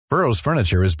Burrow's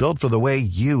furniture is built for the way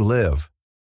you live.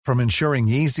 From ensuring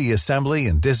easy assembly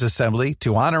and disassembly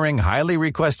to honoring highly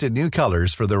requested new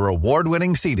colors for their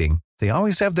award-winning seating, they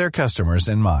always have their customers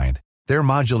in mind. Their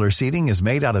modular seating is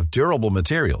made out of durable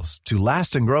materials to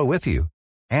last and grow with you.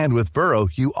 And with Burrow,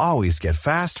 you always get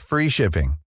fast, free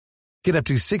shipping. Get up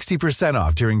to 60%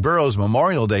 off during Burrow's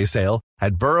Memorial Day sale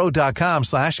at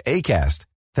burrow.com/ACAST.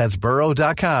 That's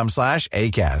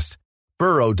burrow.com/ACAST.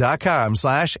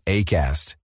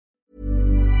 burrow.com/ACAST.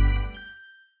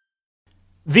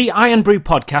 The Iron Brew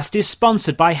podcast is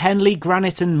sponsored by Henley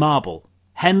Granite and Marble.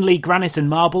 Henley Granite and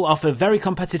Marble offer very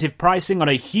competitive pricing on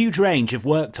a huge range of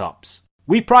worktops.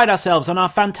 We pride ourselves on our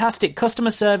fantastic customer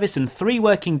service and 3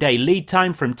 working day lead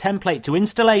time from template to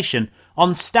installation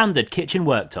on standard kitchen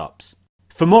worktops.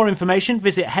 For more information,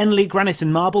 visit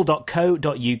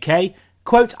henleygraniteandmarble.co.uk,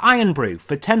 quote Iron Brew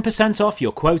for 10% off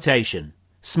your quotation.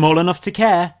 Small enough to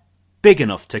care, big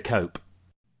enough to cope.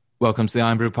 Welcome to the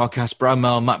Iron Brew podcast. Brad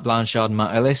Mel, Matt Blanchard and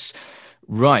Matt Ellis.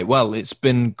 Right, well, it's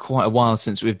been quite a while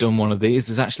since we've done one of these.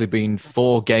 There's actually been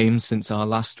 4 games since our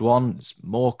last one. It's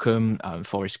Morecambe,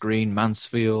 Forest Green,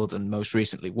 Mansfield, and most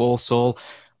recently Walsall.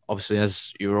 Obviously,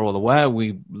 as you're all aware,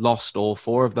 we lost all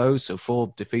 4 of those, so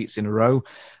 4 defeats in a row.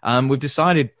 We've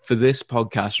decided for this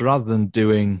podcast, rather than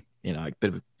doing a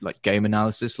bit of game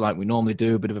analysis like we normally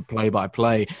do, a bit of a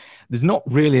play-by-play, there's not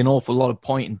really an awful lot of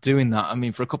point in doing that. I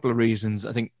mean, for a couple of reasons.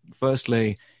 I think,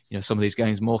 firstly, some of these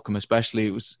games, Morecambe especially,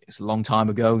 it's a long time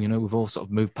ago. We've all sort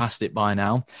of moved past it by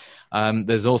now.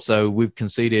 There's also, we've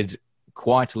conceded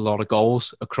quite a lot of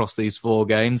goals across these 4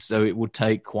 games, so it would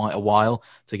take quite a while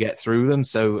to get through them.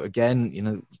 So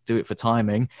again, do it for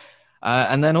timing.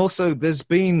 And then also there's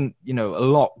been, a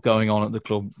lot going on at the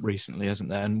club recently, hasn't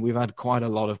there? And we've had quite a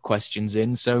lot of questions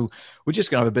in. So we're just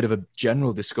going to have a bit of a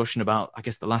general discussion about, I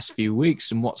guess, the last few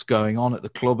weeks and what's going on at the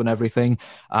club and everything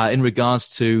in regards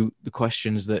to the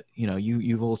questions that,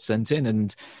 you've all sent in.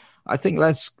 And I think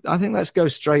let's go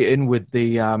straight in with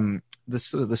the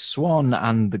sort of the Swan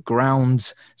and the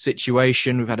ground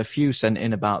situation. We've had a few sent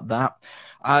in about that.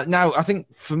 Now, I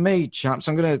think for me, chaps,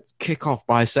 I'm going to kick off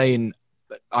by saying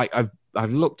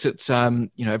I've looked at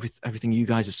everything you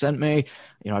guys have sent me.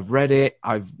 I've read it.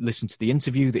 I've listened to the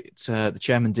interview that the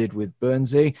chairman did with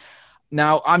Burnsy.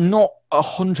 Now, I'm not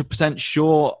 100%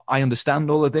 sure I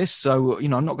understand all of this, so I'm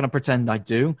not going to pretend I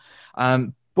do.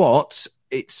 But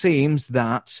it seems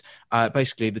that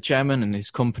basically the chairman and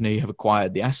his company have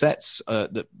acquired the assets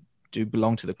that do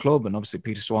belong to the club, and obviously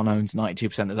Peter Swan owns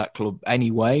 92% of that club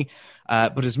anyway,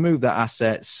 but has moved their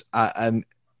assets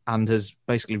and has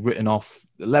basically written off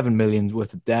 11 million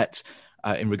worth of debt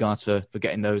in regards for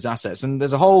getting those assets. And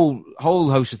there's a whole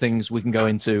host of things we can go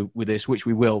into with this, which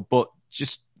we will. But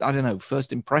just, I don't know,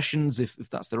 first impressions, if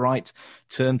that's the right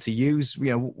term to use.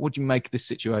 What do you make of this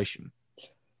situation?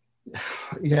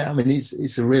 Yeah, I mean,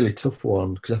 it's a really tough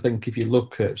one, because I think if you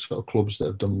look at sort of clubs that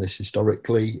have done this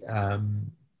historically, I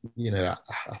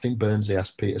think Burnsy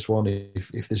asked Peter Swan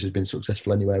if this has been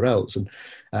successful anywhere else, and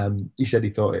he said he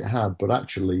thought it had. But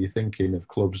actually, you're thinking of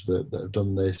clubs that have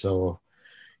done this or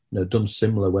done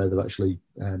similar, where they've actually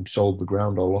sold the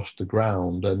ground or lost the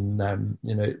ground, and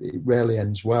it rarely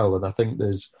ends well. And I think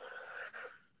there's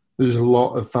a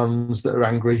lot of fans that are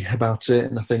angry about it,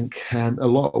 and I think a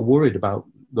lot are worried about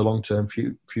the long-term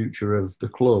future of the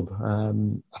club. I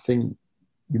think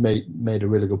you made a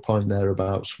really good point there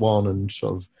about Swan and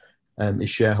sort of his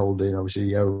shareholding. Obviously,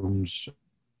 he owns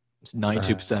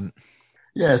 92%.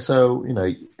 Yeah, so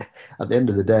at the end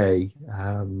of the day,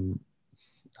 I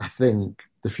think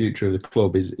the future of the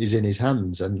club is in his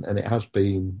hands, and it has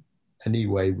been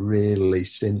anyway, really,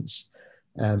 since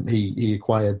he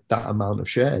acquired that amount of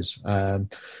shares.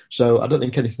 So I don't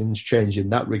think anything's changed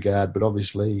in that regard. But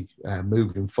obviously,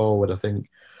 moving forward, I think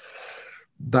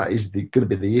that is going to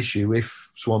be the issue if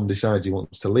Swan decides he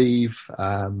wants to leave,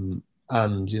 and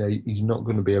he's not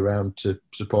going to be around to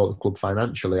support the club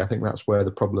financially. I think that's where the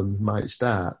problem might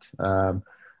start.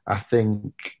 I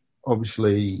think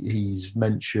obviously he's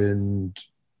mentioned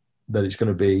that it's going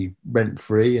to be rent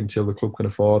free until the club can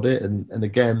afford it, and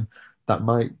again, that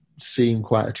might seem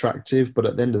quite attractive, but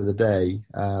at the end of the day,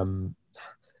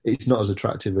 it's not as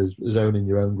attractive as owning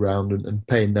your own ground and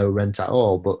paying no rent at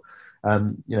all. But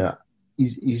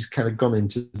he's kind of gone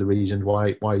into the reason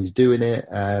why he's doing it.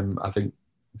 I think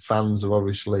fans have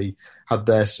obviously had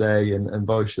their say and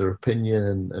voiced their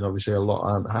opinion, and obviously a lot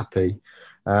aren't happy.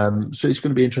 So it's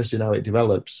going to be interesting how it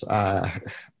develops. I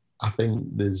think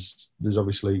there's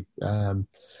obviously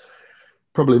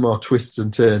probably more twists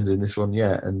and turns in this one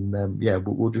yet, and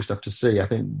we'll just have to see. I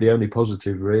think the only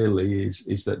positive really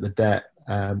is that the debt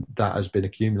that has been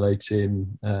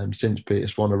accumulating since Peter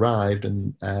Swan arrived,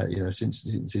 and since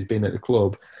he's been at the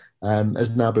club,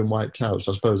 has now been wiped out.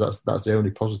 So I suppose that's the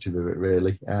only positive of it,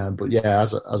 really. But yeah,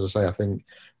 as I say,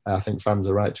 I think fans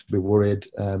are right to be worried.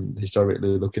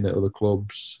 Historically, looking at other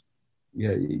clubs,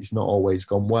 yeah, it's not always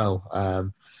gone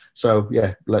well. So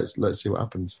yeah, let's see what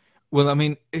happens. Well, I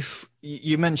mean, if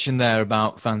you mentioned there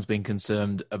about fans being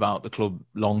concerned about the club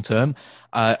long term,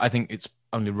 I think it's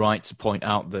only right to point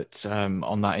out that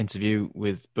on that interview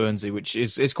with Burnsy, which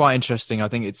is quite interesting, I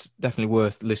think it's definitely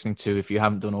worth listening to if you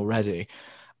haven't done already.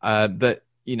 That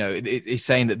he's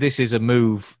saying that this is a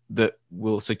move that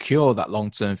will secure that long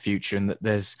term future, and that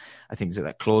there's, I think, is it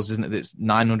that clause, isn't it? That's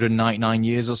 999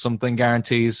 years or something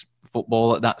guarantees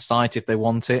football at that site if they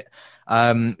want it.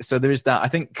 So there is that. I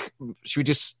think, should we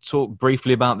just talk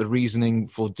briefly about the reasoning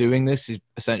for doing this? He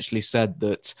essentially said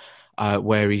that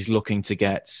where he's looking to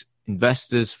get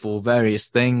investors for various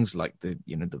things like the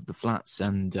flats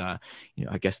and I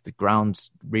guess the ground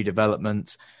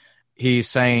redevelopment. He's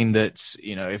saying that,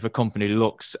 if a company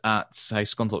looks at, say,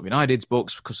 Scunthorpe United's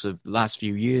books, because of the last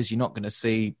few years, you're not going to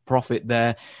see profit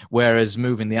there. Whereas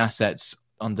moving the assets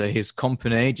under his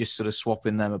company, just sort of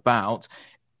swapping them about,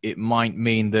 it might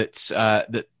mean that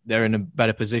that they're in a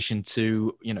better position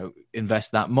to,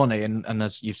 invest that money. And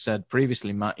as you've said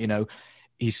previously, Matt,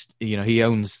 he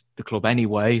owns the club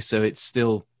anyway, so it's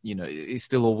still, it's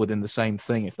still all within the same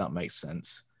thing, if that makes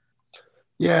sense.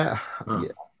 Yeah.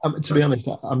 To be honest,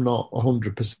 I'm not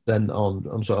 100%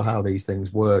 on sort of how these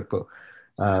things work, but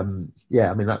I mean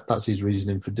that's his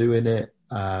reasoning for doing it.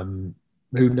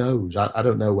 Who knows? I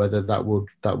don't know whether that would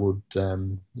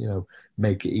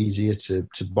make it easier to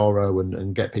borrow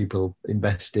and get people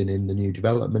investing in the new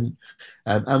development.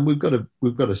 And we've got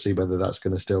to see whether that's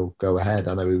going to still go ahead.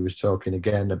 I know he was talking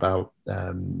again about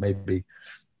maybe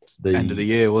the end of the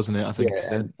year, wasn't it? I think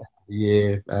end of the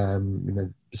year.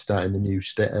 Starting the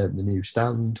new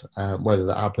stand. Whether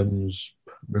that happens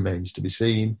remains to be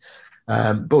seen.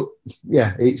 But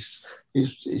yeah, it's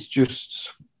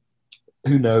just,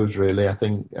 who knows really. I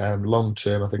think long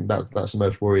term, I think that's the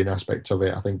most worrying aspect of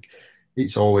it. I think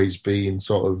it's always been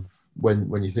sort of,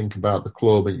 when you think about the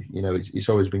club, it's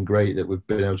always been great that we've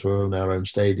been able to own our own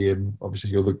stadium.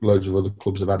 Obviously, loads of other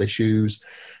clubs have had issues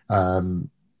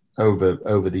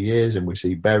over the years, and we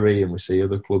see Bury and we see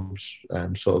other clubs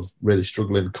sort of really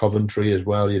struggling. Coventry as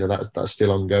well, that's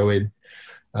still ongoing.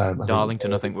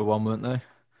 Darlington, I think were one, weren't they?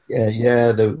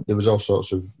 Yeah. There was all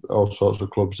sorts of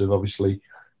clubs that have obviously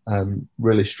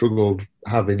really struggled,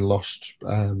 having lost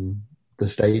the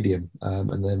stadium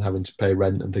and then having to pay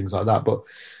rent and things like that. But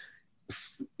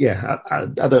yeah, I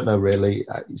don't know really.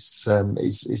 It's a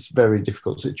very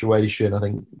difficult situation. I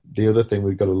think the other thing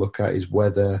we've got to look at is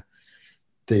whether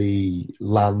the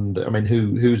land, I mean,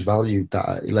 who's valued that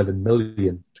at 11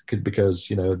 million? Because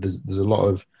there's a lot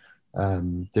of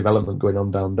development going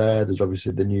on down there. There's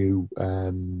obviously the new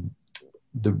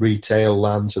the retail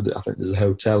land, so I think there's a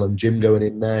hotel and gym going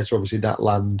in there. So obviously that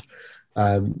land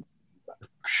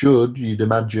you'd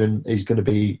imagine is going to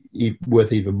be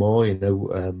worth even more.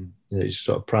 It's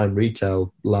sort of prime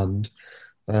retail land,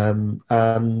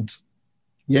 and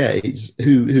yeah, it's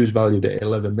who's valued at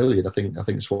 11 million. I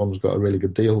think Swan's got a really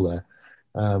good deal there,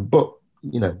 but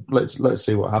let's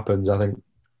see what happens. I think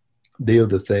the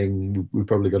other thing we've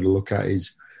probably got to look at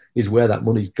is where that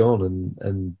money's gone,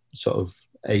 and sort of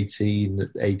 18,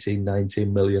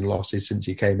 19 million losses since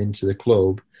he came into the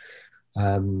club.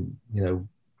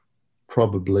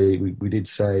 Probably we did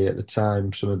say at the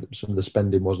time some of the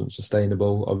spending wasn't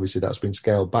sustainable. Obviously that's been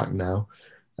scaled back now,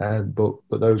 but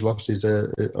those losses are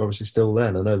obviously still there.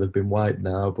 And I know they've been wiped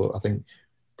now, but I think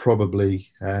probably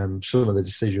some of the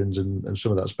decisions and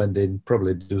some of that spending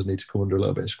probably does need to come under a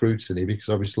little bit of scrutiny, because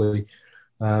obviously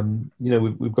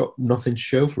we've got nothing to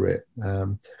show for it.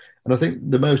 And I think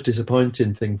the most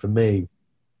disappointing thing for me,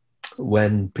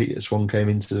 when Peter Swan came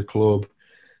into the club,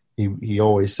 he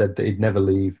always said that he'd never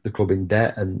leave the club in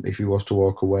debt, and if he was to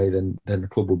walk away, then the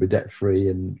club would be debt free,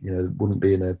 and wouldn't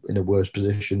be in a worse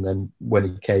position than when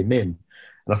he came in.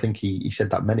 And I think he said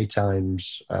that many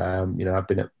times. I've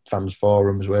been at fans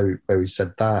forums where he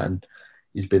said that, and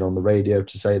he's been on the radio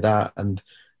to say that. And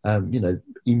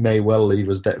he may well leave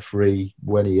us debt free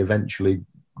when he eventually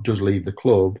does leave the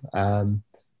club.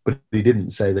 But he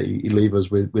didn't say that he'd leave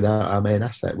us without our main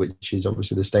asset, which is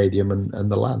obviously the stadium and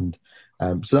the land.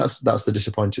 So that's the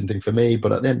disappointing thing for me.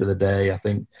 But at the end of the day, I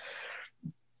think,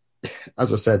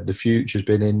 as I said, the future's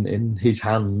been in his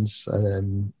hands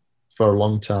for a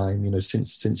long time.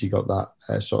 Since he got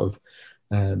that sort of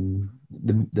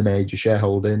the major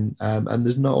shareholding, and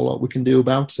there's not a lot we can do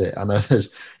about it. I know there's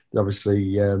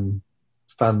obviously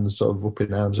fans sort of up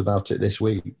in arms about it this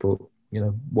week. But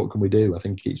what can we do? I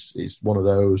think it's one of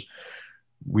those.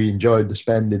 We enjoyed the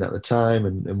spending at the time,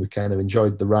 and we kind of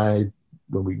enjoyed the ride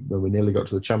when we nearly got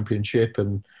to the Championship,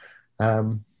 and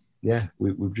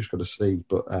we've just got to see.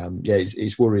 But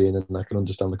it's worrying, and I can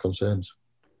understand the concerns.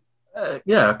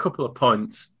 A couple of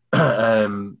points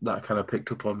that I kind of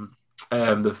picked up on.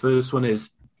 The first one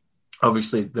is,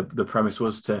 obviously the premise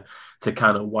was to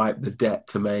kind of wipe the debt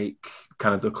to make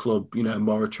kind of the club,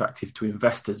 more attractive to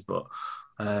investors. But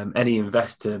any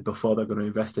investor, before they're going to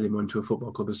invest any money into a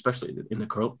football club, especially in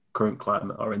the current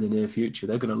climate or in the near future,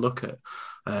 they're going to look at,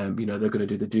 they're going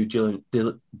to do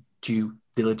the due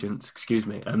diligence,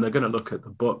 and they're going to look at the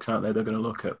books, aren't they? They're going to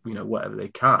look at, whatever they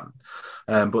can.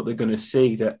 But they're going to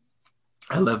see that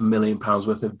 £11 million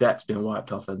worth of debt's been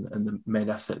wiped off, and the main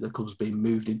asset of the club's been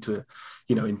moved into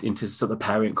into sort of the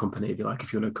parent company, if you like,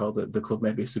 if you want to call the club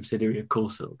maybe a subsidiary of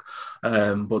Coolsilk.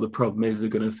 But the problem is they're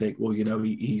going to think, well,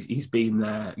 he's been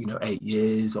there, 8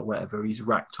 years or whatever. He's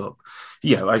racked up,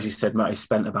 as you said, Matt, he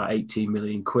spent about 18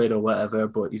 million quid or whatever,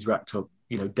 but he's racked up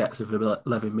debts of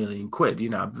 11 million quid. They're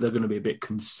going to be a bit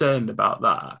concerned about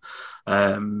that.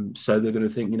 So they're going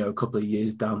to think, a couple of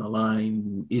years down the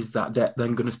line, is that debt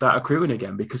then going to start accruing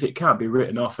again? Because it can't be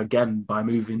written off again by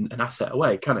moving an asset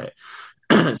away, can it?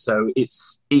 So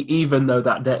even though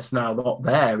that debt's now not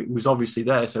there, it was obviously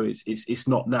there. So it's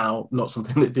not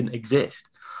something that didn't exist.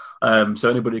 So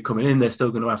anybody coming in, they're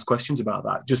still going to ask questions about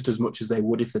that just as much as they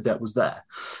would if the debt was there.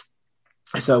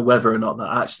 So whether or not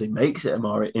that actually makes it a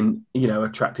more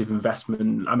attractive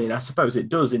investment, I mean, I suppose it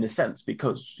does in a sense,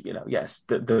 because yes,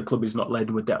 the club is not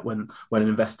laden with debt when an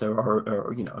investor or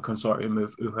a consortium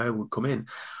of whoever would come in.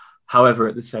 However,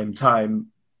 at the same time,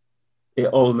 it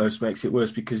almost makes it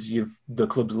worse because the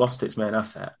club's lost its main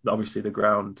asset, obviously the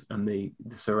ground and the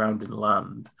surrounding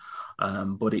land,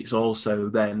 but it's also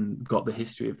then got the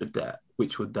history of the debt,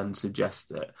 which would then suggest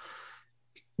that,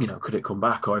 could it come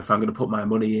back? Or if I'm going to put my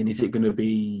money in, is it going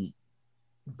to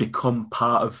become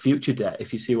part of future debt,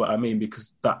 if you see what I mean?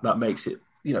 Because that makes it,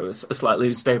 a slightly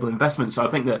unstable investment. So I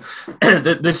think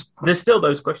that there's still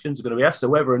those questions are going to be asked. So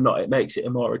whether or not it makes it a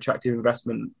more attractive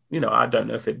investment, I don't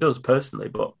know if it does personally,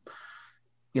 but,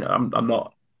 I'm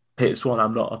not Peter Swan.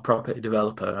 I'm not a property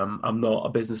developer. I'm not a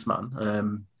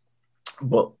businessman.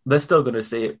 But they're still going to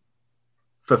see it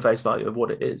for face value of what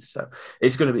it is. So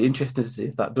it's going to be interesting to see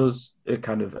if that does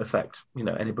kind of affect,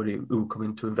 anybody who will come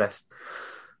in to invest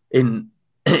in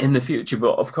the future.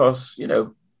 But of course,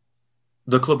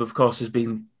 the club, of course, has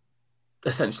been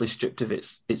essentially stripped of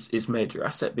its major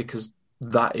asset, because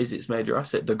that is its major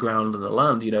asset, the ground and the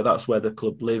land. That's where the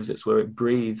club lives. It's where it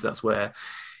breathes. That's where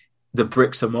the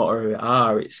bricks and mortar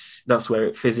are. That's where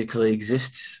it physically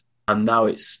exists. And now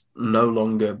it's no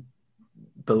longer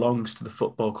belongs to the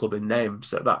football club in name.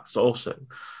 So that's also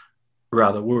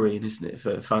rather worrying, isn't it,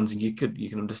 for fans? And you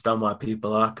can understand why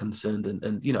people are concerned, and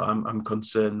I'm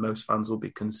concerned. Most fans will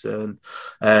be concerned.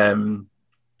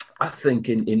 I think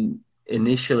in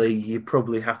initially you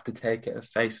probably have to take it at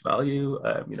face value.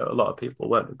 A lot of people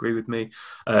won't agree with me,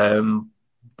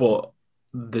 but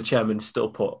the chairman still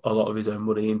put a lot of his own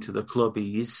money into the club.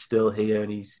 He is still here,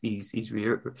 and he's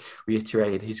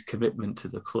reiterated his commitment to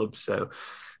the club. So,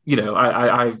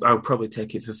 I'll probably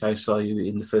take it for face value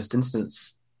in the first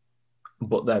instance.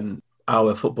 But then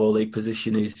our Football League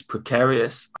position is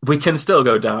precarious. We can still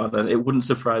go down, and it wouldn't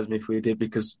surprise me if we did,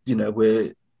 because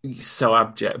we're so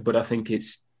abject. But I think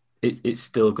it's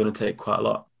still going to take quite a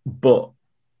lot. But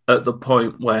at the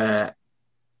point where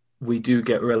we do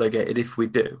get relegated, if we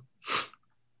do,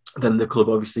 then the club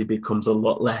obviously becomes a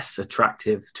lot less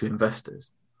attractive to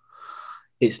investors.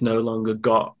 It's no longer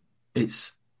got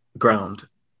its ground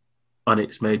on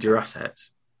its major assets.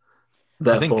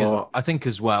 Therefore, I think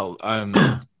as well,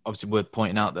 obviously worth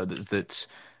pointing out though that,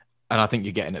 and I think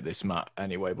you're getting at this, Matt,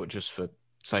 anyway, but just for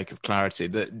sake of clarity,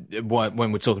 that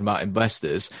when we're talking about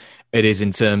investors, it is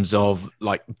in terms of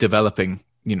like developing,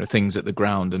 things at the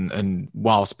ground, and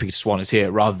whilst Peter Swan is here,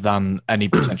 rather than any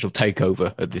potential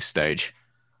takeover at this stage.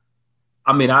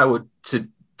 I mean, I would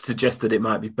suggest that it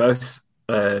might be both.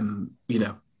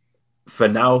 For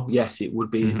now, yes, it would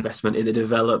be investment in the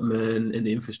development, in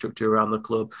the infrastructure around the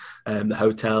club, the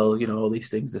hotel, all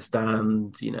these things, the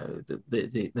stand,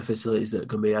 the facilities that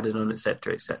can be added on,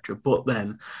 etc., etc. But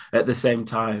then, at the same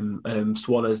time,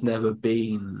 Swan has never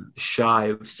been shy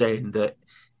of saying that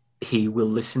he will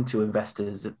listen to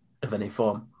investors of any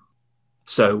form.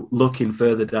 So, looking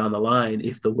further down the line,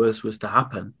 if the worst was to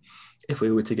happen, if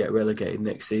we were to get relegated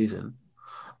next season,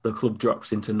 the club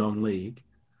drops into non-league,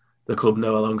 the club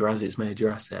no longer has its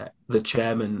major asset. The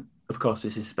chairman, of course,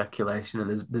 this is speculation,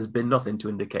 and there's been nothing to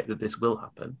indicate that this will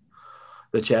happen.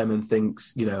 the chairman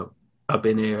thinks, I've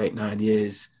been here 8-9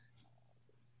 years,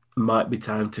 might be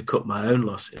time to cut my own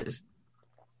losses.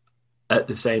 At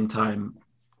the same time,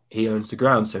 he owns the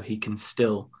ground, so he can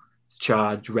still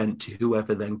charge rent to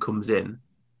whoever then comes in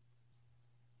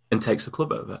and takes the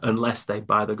club over, unless they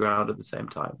buy the ground at the same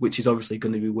time, which is obviously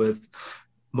going to be worth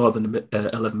more than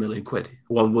 11 million quid,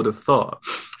 one would have thought.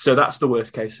 So that's the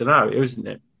worst case scenario, isn't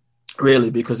it? Really,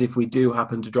 because if we do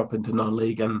happen to drop into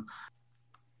non-league and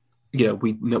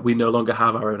we no longer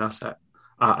have our own asset,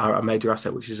 our major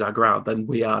asset, which is our ground, then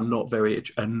we are not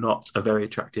a very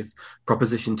attractive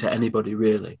proposition to anybody,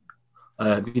 really.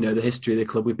 The history of the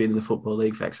club, we've been in the Football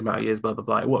League for X amount of years, blah, blah,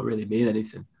 blah. It won't really mean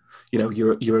anything.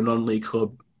 You're a non-league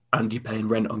club and you're paying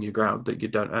rent on your ground that you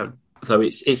don't own. So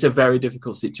it's a very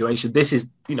difficult situation. This is,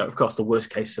 of course, the worst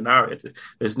case scenario.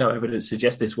 There's no evidence to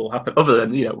suggest this will happen, other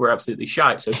than, we're absolutely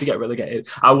shite. So if we get relegated,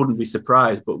 I wouldn't be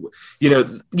surprised. But,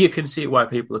 you can see why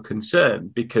people are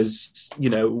concerned, because,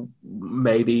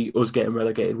 maybe us getting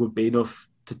relegated would be enough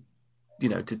to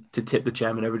tip the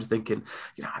chairman over to thinking,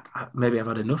 maybe I've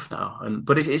had enough now.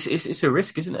 But it's a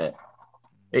risk, isn't it?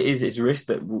 It's a risk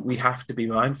that we have to be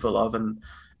mindful of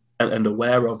and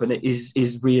aware of, and it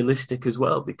is realistic as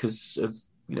well because of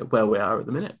where we are at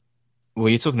the minute. Well,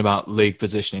 you're talking about league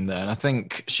positioning there, and I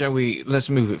think let's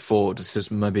move it forward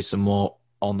to maybe some more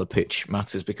on the pitch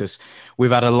matters, because we've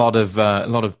had a lot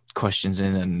of questions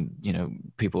in,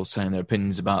 and people saying their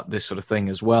opinions about this sort of thing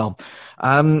as well.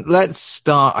 Let's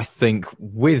start, I think,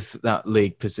 with that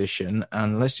league position,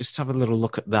 and let's just have a little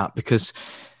look at that, because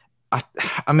I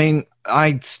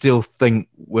still think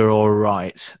we're all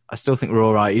right.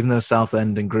 Even though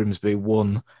Southend and Grimsby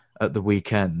won at the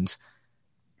weekend,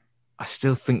 I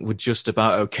still think we're just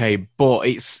about okay. But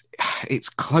it's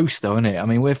close though, isn't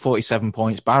it? We're 47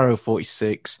 points, Barrow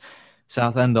 46,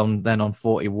 Southend on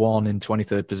 41 in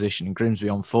 23rd position, and Grimsby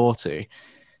on 40.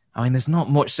 There's not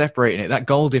much separating it. That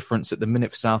goal difference at the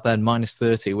minute for Southend,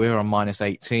 -30, we're on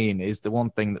 -18, is the one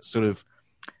thing that's sort of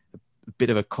a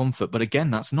bit of a comfort. But again,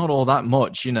 that's not all that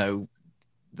much.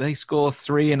 They score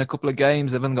 3 in a couple of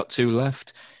games. They've only got 2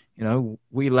 left.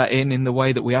 We let in the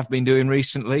way that we have been doing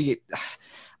recently.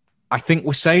 I think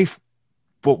we're safe,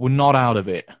 but we're not out of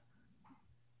it.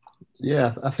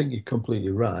 Yeah, I think you're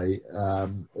completely right.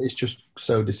 It's just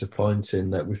so disappointing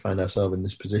that we find ourselves in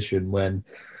this position when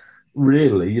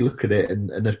really you look at it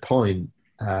and a point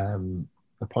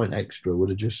extra would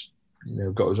have just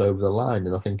got us over the line.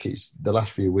 And I think it's the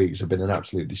last few weeks have been an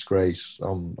absolute disgrace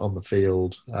on the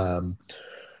field.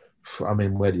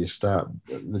 Where do you start?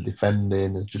 The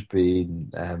defending has just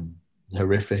been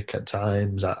horrific at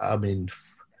times.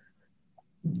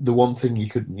 The one thing you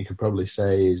could probably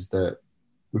say is that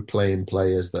we're playing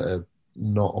players that are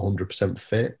not 100%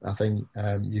 fit. I think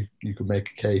you could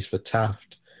make a case for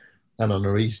Taft and on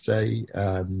Orise.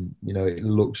 It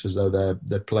looks as though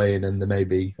they're playing and they may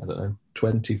be,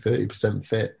 20-30%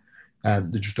 fit.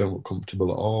 They just don't look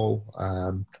comfortable at all.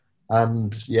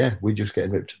 We're just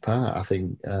getting ripped apart. I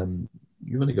think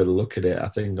you've only got to look at it. I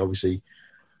think obviously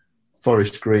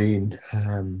Forest Green,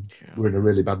 we're in a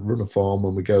really bad run of form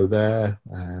when we go there.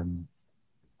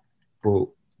 But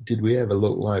did we ever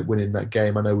look like winning that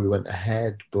game? I know we went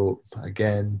ahead, but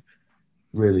again,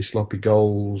 really sloppy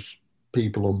goals,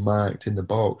 people unmarked in the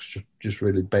box, just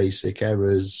really basic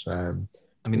errors.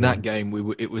 That game,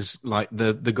 it was like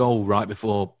the goal right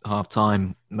before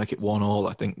half-time, make it 1-1,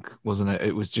 I think, wasn't it?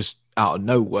 It was just out of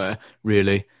nowhere,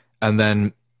 really. And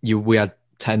then we had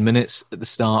 10 minutes at the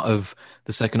start of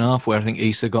the second half where I think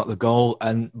Issa got the goal,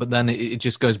 but then it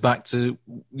just goes back to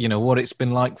what it's been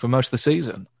like for most of the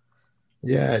season.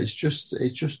 Yeah, it's just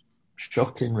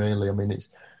shocking, really.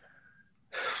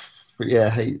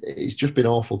 It's just been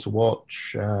awful to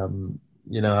watch. Even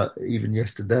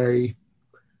yesterday,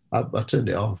 I turned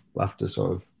it off after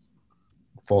sort of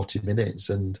 40 minutes,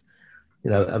 and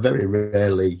I very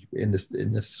rarely in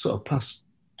the sort of past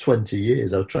 20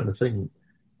 years, I was trying to think,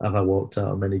 have I walked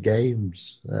out of many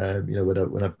games?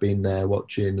 When I've been there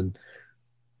watching, and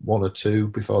 1 or 2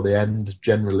 before the end,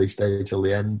 generally stay till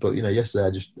the end. But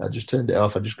yesterday I just turned it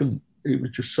off. I just couldn't. It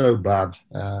was just so bad.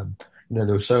 There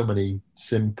were so many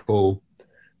simple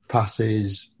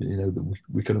passes, that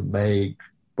we couldn't make.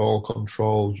 Ball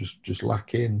control just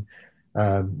lacking.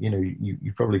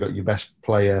 You probably got your best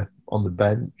player on the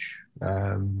bench.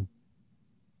 I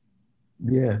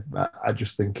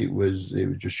just think it was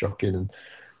just shocking. And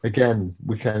again,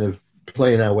 we're kind of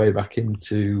playing our way back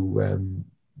into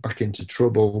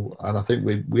trouble. And I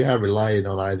think we are relying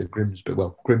on either Grimsby.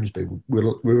 Well,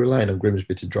 we're relying on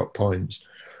Grimsby to drop points.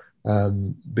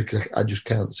 Because I just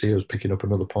can't see us picking up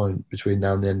another point between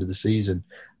now and the end of the season.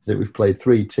 that we've played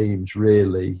 3 teams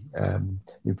really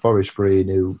in Forest Green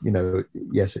who,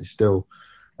 yes, it's still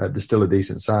they're still a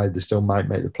decent side. They still might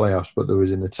make the playoffs, but they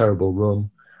was in a terrible run.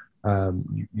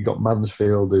 You got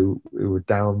Mansfield who were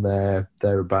down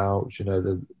thereabouts.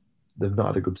 They've not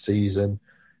had a good season,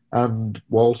 and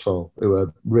Walsall who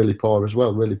are really poor as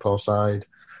well, really poor side.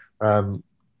 And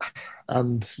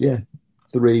yeah,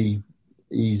 3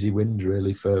 easy wins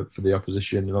really for the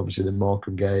opposition, and obviously the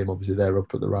Morecambe game. Obviously they're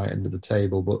up at the right end of the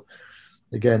table, but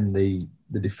again the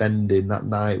defending that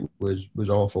night was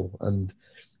awful, and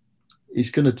it's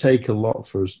going to take a lot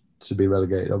for us to be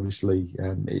relegated. Obviously,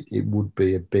 it would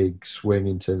be a big swing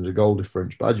in terms of goal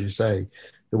difference, but as you say,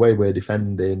 the way we're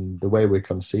defending, the way we're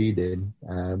conceding,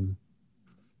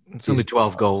 it's only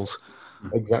 12 goals.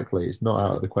 Exactly, it's not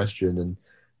out of the question,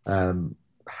 and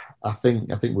I think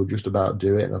we'll just about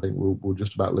do it, and I think we'll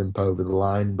just about limp over the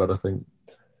line. But I think,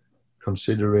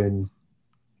 considering,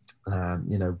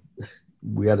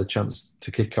 we had a chance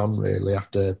to kick on really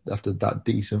after that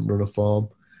decent run of form,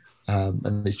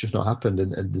 and it's just not happened.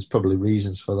 And there's probably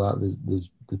reasons for that. There's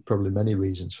probably many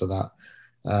reasons for that.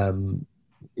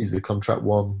 Is the contract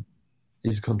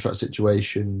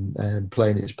situation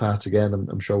playing its part again?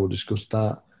 I'm sure we'll discuss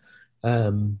that.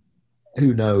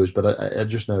 Who knows? But I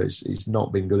just know it's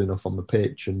not been good enough on the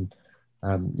pitch, and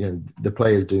the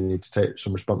players do need to take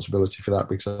some responsibility for that,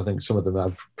 because I think some of them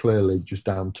have clearly just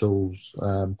down tools.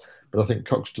 But I think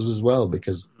Cox does as well,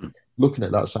 because looking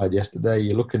at that side yesterday,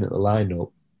 you're looking at the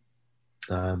lineup.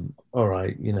 All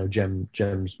right,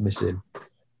 Jem's missing,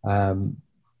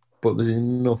 but there's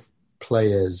enough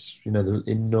players. There's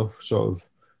enough sort of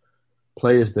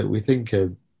players that we think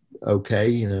are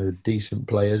okay, decent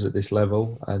players at this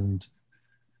level, and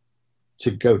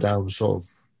to go down sort of,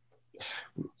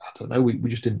 I don't know, we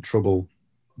just didn't trouble,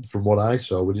 from what I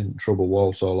saw, we didn't trouble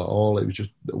Walsall at all. It was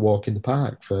just a walk in the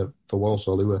park for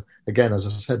Walsall, who were, again, as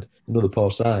I said, another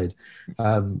poor side.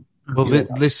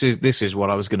 This is what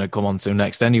I was going to come on to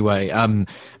next anyway.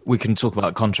 We can talk about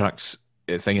the contracts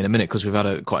thing in a minute, because we've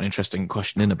had quite an interesting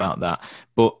question in about that.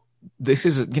 But this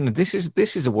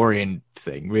is a worrying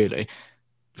thing, really.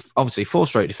 Obviously, 4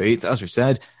 straight defeats, as we've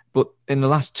said, but in the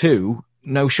last 2,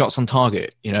 no shots on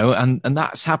target, and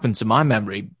that's happened to my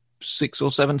memory 6 or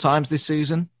 7 times this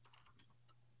season.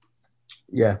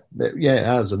 Yeah, it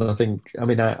has. And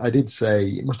I did say,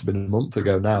 it must have been a month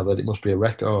ago now, that it must be a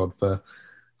record for,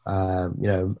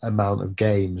 amount of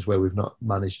games where we've not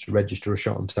managed to register a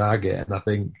shot on target. And I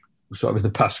think sort of in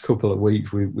the past couple of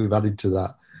weeks, we've added to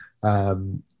that.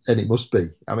 And it must be.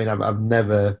 I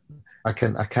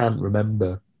can't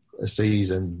remember a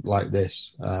season like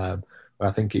this.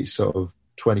 I think it's sort of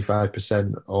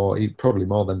 25%, or probably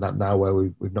more than that now, where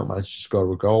we've not managed to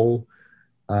score a goal.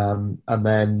 And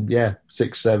then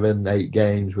 6, 7, 8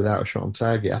 games without a shot on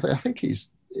target. I think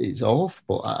it's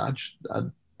awful. I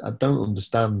don't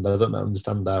understand. I don't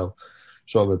understand how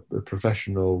sort of a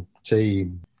professional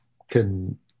team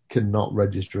can not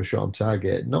register a shot on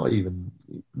target, not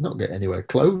get anywhere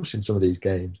close in some of these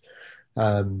games.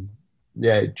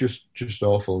 Just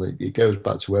awful. It goes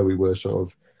back to where we were sort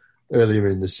of earlier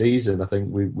in the season. I think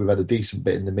we've had a decent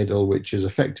bit in the middle, which has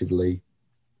effectively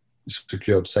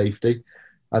secured safety,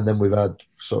 and then we've had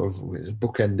sort of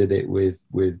bookended it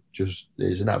with just,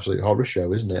 it's an absolute horror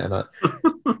show, isn't it? And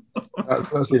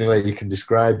that's the only way you can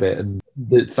describe it. And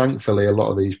thankfully, a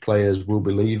lot of these players will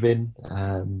be leaving,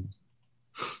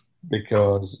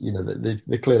 because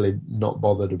they're clearly not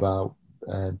bothered about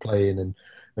playing and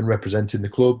representing the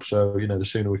club. So the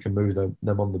sooner we can move them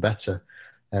on, the better.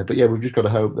 But we've just got to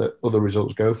hope that other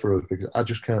results go for us, because I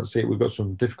just can't see it. We've got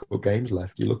some difficult games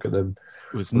left. You look at them.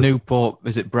 It was Newport,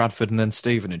 is it Bradford, and then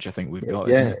Stevenage, I think we've got,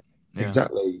 isn't it? Yeah,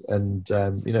 exactly. And,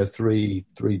 3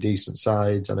 decent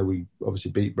sides. I know we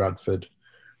obviously beat Bradford.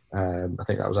 I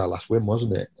think that was our last win,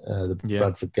 wasn't it?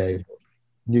 Bradford game.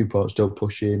 Newport still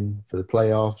pushing for the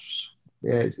playoffs.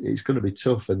 Yeah, it's going to be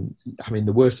tough. And,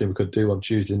 the worst thing we could do on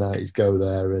Tuesday night is go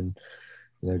there and,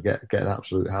 get an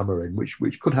absolute hammering,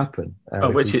 which could happen.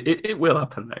 It will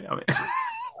happen,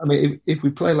 mate. If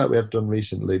we play like we have done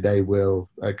recently, they will,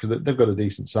 because they've got a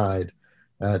decent side.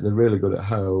 They're really good at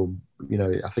home.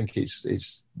 I think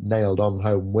it's nailed on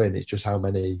home win. It's just how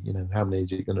many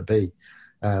is it going to be?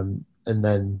 And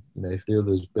then, if the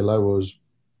others below us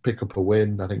pick up a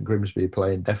win, I think Grimsby are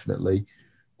playing definitely,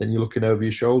 then you're looking over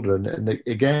your shoulder. And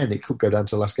again, it could go down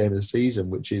to the last game of the season,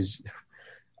 which is,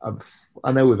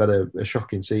 I know we've had a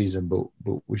shocking season, but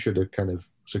we should have kind of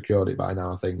secured it by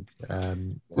now, I think.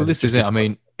 This is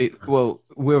it.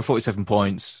 We're 47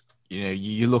 points.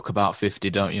 You look about 50,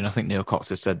 don't you? And I think Neil Cox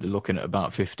has said they're looking at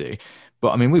about 50.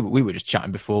 But we were just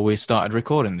chatting before we started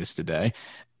recording this today.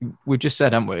 we've just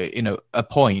said, haven't we? You know, a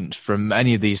point from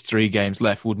any of these 3 games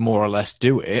left would more or less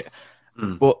do it.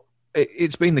 But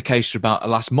it's been the case for about the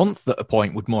last month that a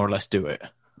point would more or less do it.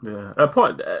 Yeah, a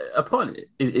point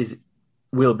is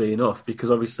will be enough, because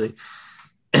obviously,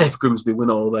 if Grimsby win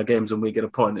all their games and we get a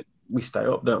point, we stay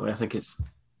up, don't we?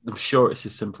 I'm sure it's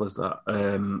as simple as that.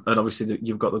 And obviously,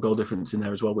 you've got the goal difference in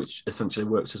there as well, which essentially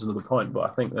works as another point. But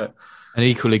I think that... And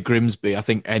equally, Grimsby, I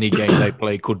think any game they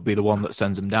play could be the one that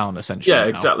sends them down, essentially. Yeah,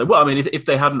 exactly. Well, I mean, if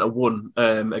they hadn't have won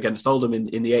against Oldham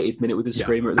in the 80th minute with a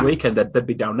screamer at the weekend, they'd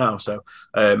be down now. So,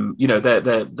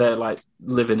 they're like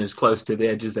living as close to the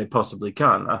edge as they possibly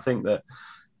can. I think that,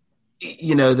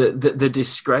 the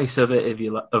disgrace of it, if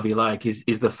you like,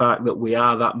 is the fact that we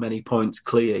are that many points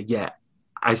clear, yet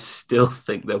I still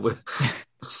think that we're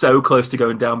so close to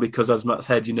going down, because, as Matt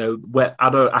said,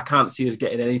 I can't see us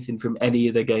getting anything from any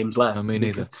of the games left. No, me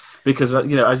neither. Because as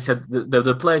you said,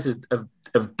 the players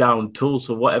have down tools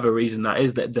for whatever reason that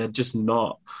is, that they're just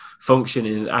not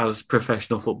functioning as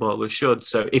professional footballers should.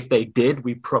 So if they did,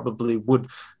 we probably would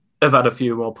have had a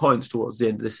few more points towards the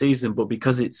end of the season. But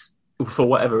because it's, for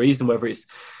whatever reason, whether it's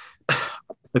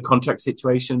the contract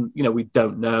situation, we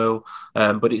don't know.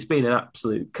 But it's been an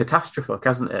absolute catastrophe,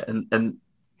 hasn't it? And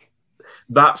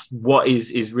that's what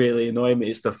is really annoying me,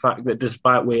 is the fact that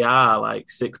despite we are like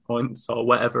 6 points or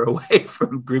whatever away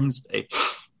from Grimsby,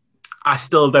 I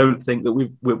still don't think that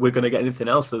we're going to get anything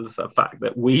else than the fact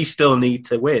that we still need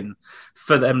to win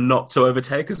for them not to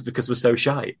overtake us, because we're so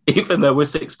shy, even though we're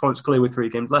 6 points clear with 3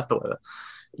 games left or whatever.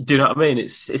 Do you know what I mean?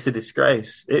 It's a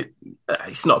disgrace.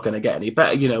 It's not going to get any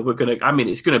better.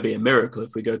 It's going to be a miracle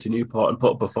if we go to Newport and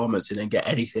put a performance in and get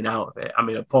anything out of it. I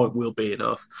mean, a point will be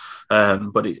enough.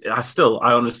 But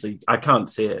I honestly can't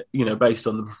see it, based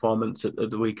on the performance at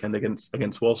the weekend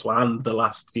against Walsall and the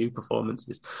last few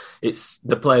performances. It's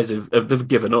the players they've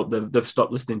given up. They've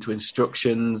stopped listening to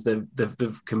instructions.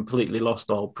 They've completely lost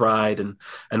all pride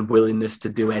and willingness to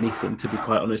do anything, to be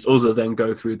quite honest, other than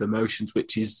go through the motions,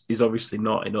 which is obviously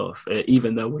not enough,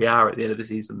 even though we are at the end of the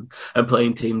season and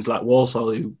playing teams like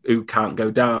Walsall who can't go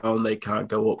down, they can't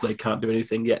go up, they can't do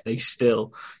anything, yet they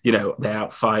still, they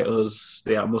outfight us,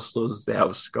 they outmuscle us, they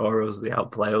outscore us, they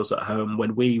outplay us at home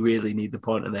when we really need the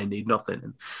point and they need nothing.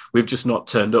 And we've just not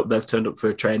turned up. They've turned up for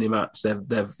a training match. They've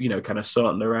kind of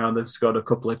sorting around. They've scored a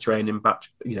couple of training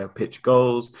pitch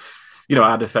goals.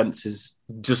 Our defence has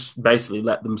just basically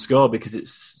let them score because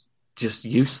it's just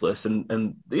useless.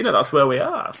 And that's where we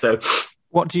are. So,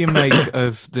 what do you make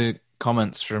of the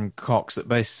comments from Cox that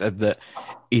basically said that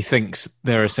he thinks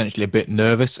they're essentially a bit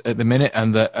nervous at the minute,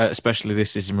 and that especially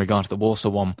this is in regard to the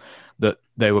Walsall one, that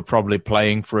they were probably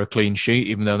playing for a clean sheet,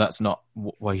 even though that's not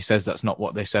what he says, that's not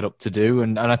what they set up to do.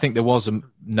 And I think there was a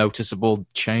noticeable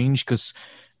change, because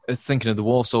thinking of the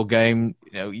Walsall game,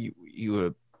 you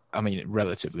were,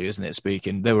 relatively, isn't it,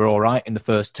 speaking, they were all right in the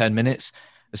first 10 minutes.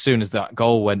 As soon as that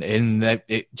goal went in,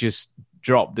 it just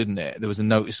dropped, didn't it? There was a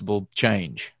noticeable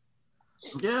change.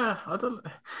 Yeah,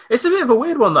 it's a bit of a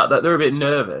weird one that they're a bit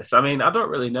nervous. I mean, I don't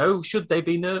really know. Should they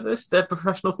be nervous? They're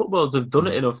professional footballers. They've done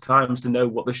it enough times to know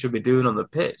what they should be doing on the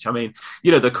pitch. I mean,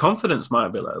 the confidence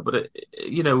might be low, but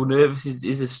nervous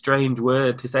is a strange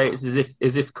word to say. It's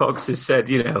as if Cox has said,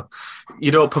 you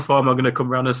don't perform, I'm going to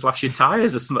come around and slash your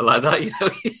tyres or something like that.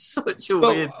 It's such a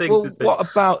weird thing to say.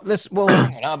 What about this? Well,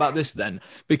 how about this then?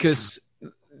 Because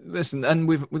listen, and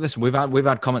we've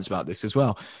had comments about this as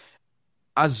well.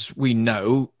 As we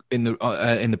know, in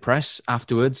the press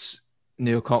afterwards,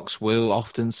 Neil Cox will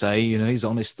often say, he's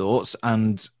on his thoughts,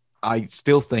 and I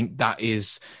still think that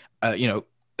is, a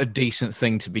decent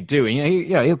thing to be doing.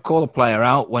 He'll call a player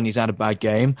out when he's had a bad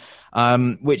game,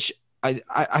 which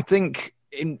I think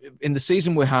in the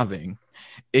season we're having,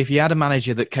 if you had a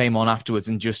manager that came on afterwards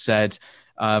and just said,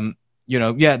 there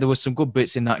was some good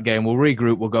bits in that game, we'll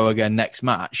regroup, we'll go again next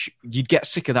match, you'd get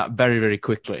sick of that very, very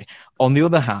quickly. On the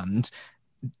other hand,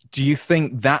 do you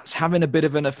think that's having a bit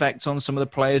of an effect on some of the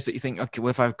players that you think, okay,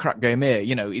 well, if I have a crap game here,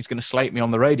 he's going to slate me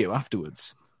on the radio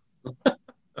afterwards?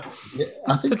 Yeah,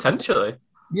 I think potentially.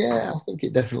 Yeah, I think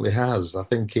it definitely has. I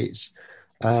think it's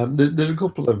there's a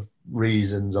couple of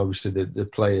reasons. Obviously, the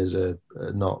players are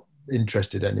not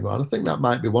interested anymore, and I think that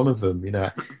might be one of them.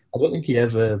 I don't think he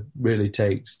ever really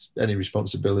takes any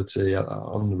responsibility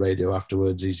on the radio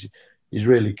afterwards. He's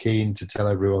really keen to tell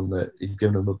everyone that he's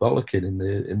given them a bollocking in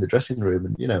the dressing room.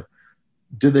 And,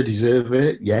 do they deserve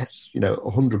it? Yes.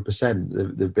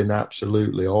 100%. They've been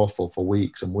absolutely awful for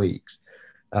weeks and weeks.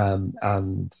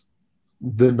 And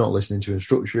they're not listening to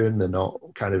instruction. They're not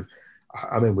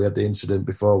we had the incident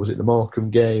before, was it the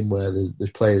Morecambe game, where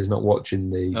the players not watching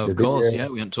the of course, video. Yeah,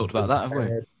 we haven't talked about that, have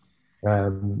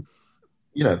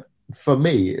we? for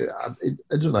me, it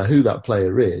doesn't matter who that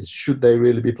player is. Should they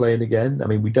really be playing again? I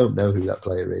mean, we don't know who that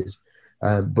player is,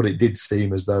 but it did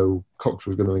seem as though Cox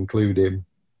was going to include him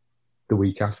the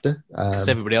week after. Because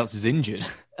everybody else is injured.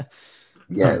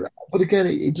 Yeah, but again,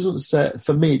 it doesn't set,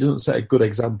 for me, it doesn't set a good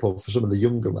example for some of the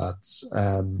younger lads,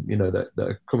 that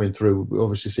are coming through. We've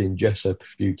obviously seen Jessup a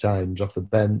few times off the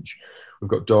bench. We've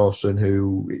got Dawson,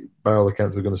 who, by all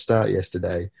accounts, were going to start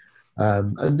yesterday.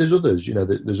 And there's others,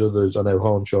 there's others. I know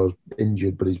Hornshaw's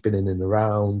injured, but he's been in and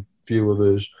around. A few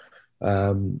others.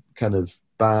 Kind of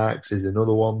Barks is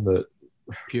another one that...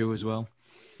 Pugh as well.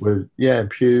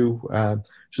 Pugh.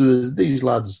 So there's these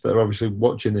lads that are obviously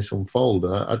watching this unfold,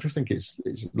 and I just think it's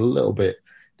a little bit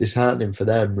disheartening for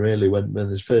them, really, when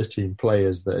there's first team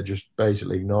players that are just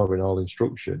basically ignoring all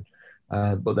instruction.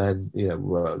 But then,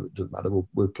 well, it doesn't matter,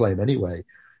 we'll play them anyway.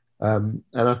 And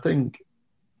I think,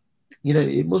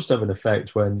 it must have an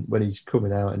effect when he's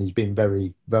coming out and he's being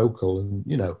very vocal, and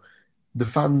the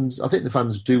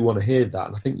fans do want to hear that,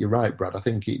 and I think you're right, Brad. I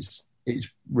think it's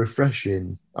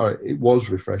refreshing, or it was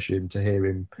refreshing to hear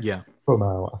him come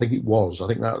out. I think it was. I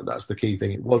think that's the key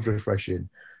thing. It was refreshing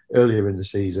earlier in the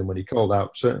season when he called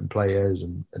out certain players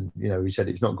and he said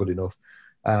it's not good enough.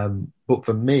 But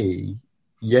for me,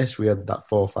 yes, we had that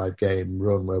 4-5 game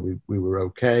run where we were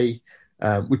okay.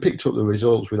 We picked up the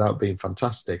results without being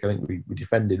fantastic. I think we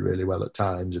defended really well at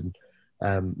times, and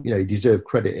he deserved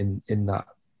credit in that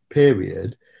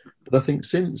period. But I think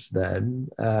since then,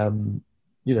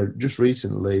 just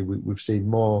recently we've seen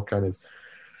more kind of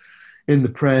in the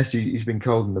press. He's been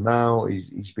calling them out.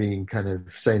 He's been kind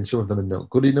of saying some of them are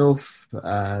not good enough,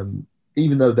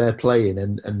 even though they're playing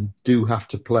and do have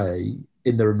to play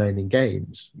in the remaining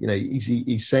games.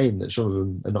 He's saying that some of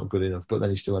them are not good enough, but then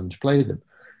he's still having to play them.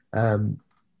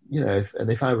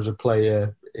 If I was a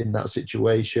player in that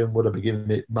situation, would I be giving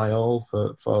it my all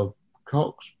for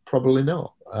Cox? Probably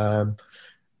not.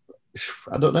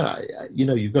 I don't know.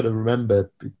 You've got to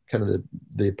remember kind of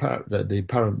the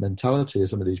apparent mentality of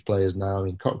some of these players now. I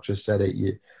mean, Cox has said it.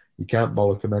 You can't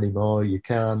bollock them anymore. You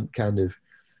can't kind of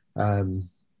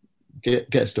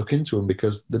get stuck into them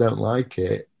because they don't like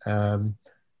it. And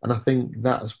I think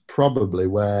that's probably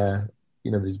where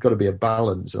there's got to be a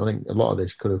balance. And I think a lot of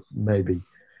this could have maybe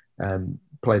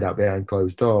played out behind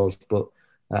closed doors. But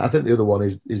I think the other one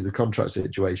is the contract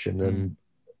situation, and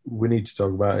we need to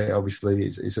talk about it. Obviously,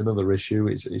 it's another issue.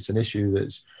 It's an issue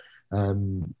that's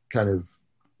kind of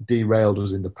derailed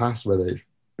us in the past, whether it's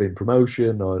been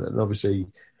promotion and obviously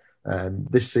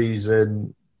this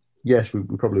season. Yes, we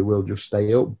probably will just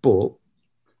stay up, but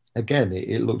again,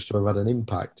 it looks to have had an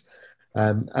impact.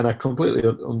 And I completely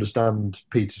understand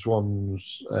Peter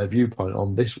Swan's viewpoint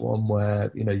on this one,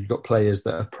 where you've got players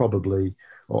that are probably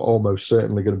or almost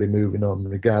certainly going to be moving on,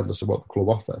 regardless of what the club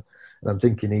offer. And I'm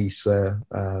thinking Issa,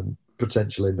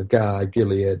 potentially Maguire,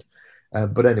 Gilead.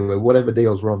 But anyway, whatever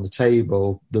deals were on the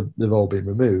table, they've all been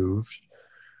removed.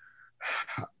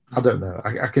 I don't know.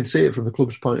 I can see it from the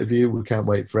club's point of view. We can't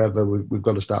wait forever. We've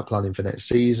got to start planning for next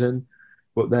season.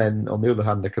 But then, on the other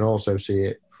hand, I can also see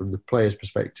it from the player's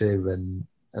perspective, and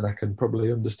I can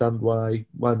probably understand why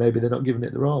maybe they're not giving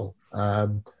it their all.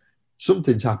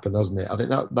 Something's happened, hasn't it? I think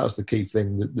that's the key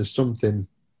thing. That there's something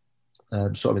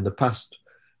sort of in the past,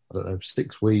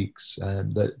 6 weeks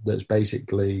that's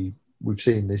basically we've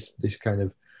seen this kind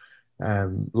of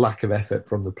lack of effort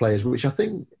from the players, which I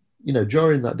think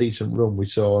during that decent run we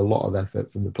saw a lot of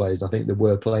effort from the players. I think they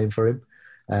were playing for him,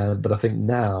 but I think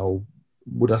now,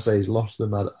 would I say he's lost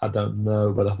them? I don't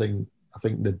know, but I think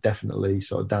they're definitely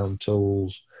sort of down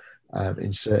tools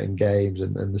in certain games,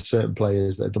 and there's certain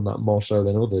players that have done that more so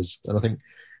than others. And I think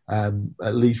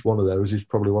at least one of those is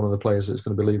probably one of the players that's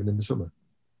going to be leaving in the summer.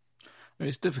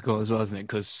 It's difficult as well, isn't it?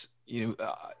 Because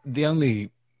the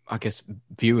only, I guess,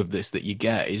 view of this that you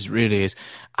get is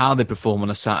how they perform on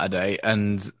a Saturday,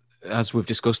 and as we've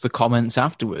discussed, the comments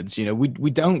afterwards. We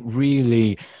don't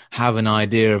really have an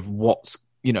idea of what's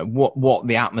what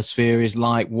the atmosphere is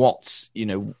like, what's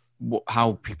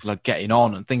how people are getting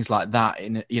on and things like that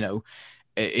in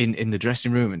the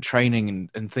dressing room and training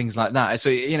and things like that. So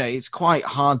it's quite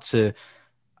hard to,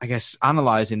 I guess,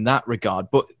 analyze in that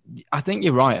regard. But I think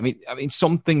you're right. I mean,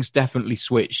 something's definitely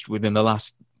switched within the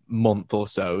last month or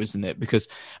so, isn't it? Because,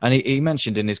 and he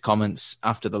mentioned in his comments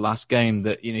after the last game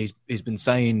that he's been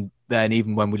saying then,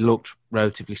 even when we looked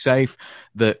relatively safe,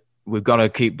 that we've got to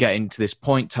keep getting to this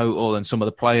point total, and some of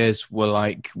the players were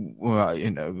like, well,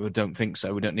 we don't think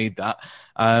so, we don't need that.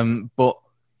 But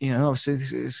obviously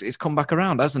it's come back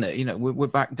around, hasn't it? We're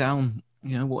back down.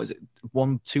 What is it,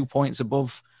 1-2 points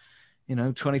above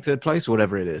 23rd place or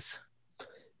whatever it is.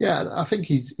 Yeah, I think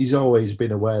he's always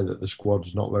been aware that the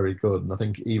squad's not very good, and I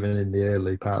think even in the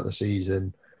early part of the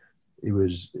season, he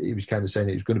was kind of saying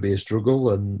it was going to be a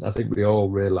struggle, and I think we all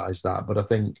realised that. But I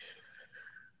think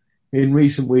in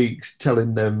recent weeks,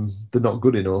 telling them they're not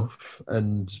good enough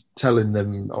and telling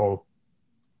them or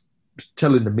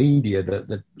telling the media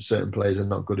that certain players are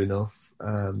not good enough,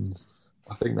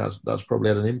 I think that's probably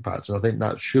had an impact, and I think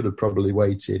that should have probably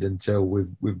waited until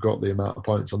we've got the amount of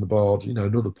points on the board.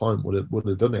 Another point would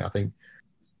have done it. I think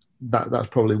that's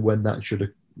probably when that should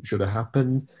have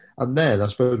happened. And then I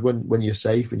suppose when you're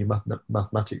safe and you're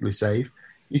mathematically safe,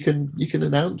 you can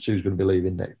announce who's going to be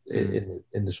leaving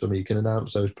in the summer. You can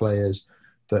announce those players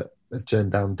that have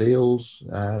turned down deals,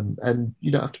 and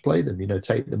you don't have to play them.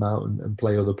 Take them out and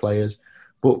play other players.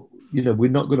 But we're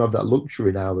not going to have that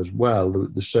luxury now as well.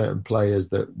 There's certain players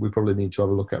that we probably need to have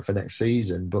a look at for next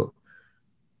season. But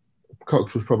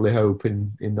Cox was probably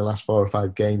hoping in the last 4 or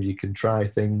 5 games you can try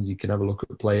things, you can have a look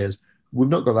at players. We've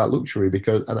not got that luxury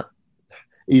because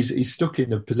he's stuck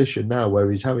in a position now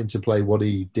where he's having to play what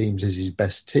he deems as his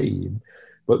best team.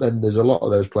 But then there's a lot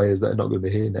of those players that are not going to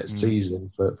be here next season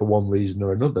for one reason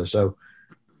or another. So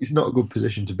it's not a good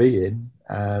position to be in.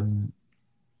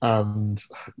 And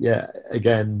yeah,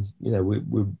 again,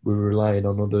 we're relying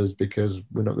on others because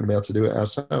we're not going to be able to do it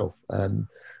ourselves, and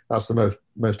that's the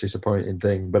most disappointing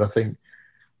thing. But I think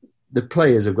the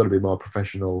players have got to be more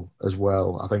professional as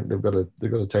well. I think they've got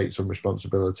to take some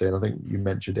responsibility, and I think you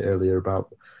mentioned it earlier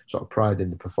about sort of pride in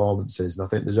the performances. And I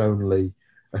think there's only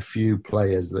a few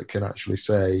players that can actually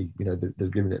say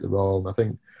they've given it the role. And I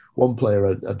think one player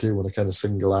I do want to kind of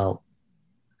single out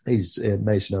is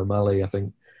Mason O'Malley. I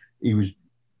think he was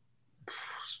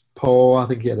poor. I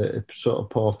think he had a sort of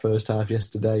poor first half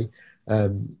yesterday,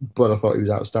 but I thought he was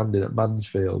outstanding at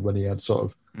Mansfield when he had sort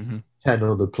of 10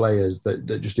 other players that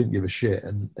just didn't give a shit,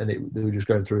 and they were just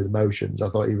going through the motions. I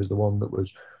thought he was the one that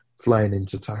was flying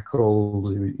into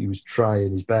tackles. He was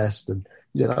trying his best, and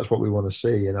that's what we want to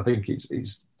see. And I think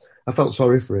I felt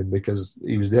sorry for him because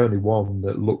he was the only one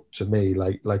that looked to me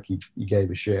like he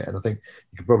gave a shit. And I think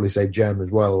you could probably say Jem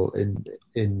as well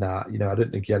in that. I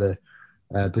didn't think he had a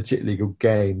particularly good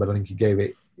game, but I think he gave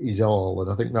it his all, and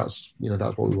I think that's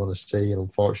what we want to see. And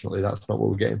unfortunately, that's not what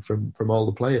we're getting from all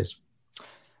the players.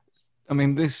 I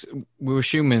mean, we're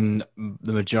assuming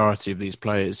the majority of these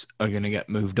players are going to get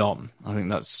moved on. I think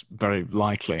that's very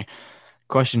likely.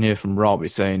 Question here from Rob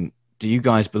is saying, do you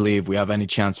guys believe we have any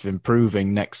chance of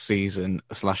improving next season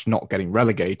 / not getting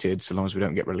relegated, so long as we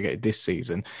don't get relegated this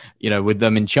season? With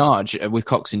them in charge, with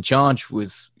Cox in charge,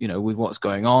 with what's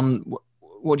going on.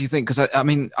 What do you think? Because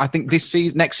I think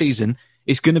next season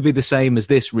is going to be the same as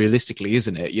this, realistically,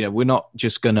 isn't it? We're not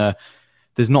just gonna.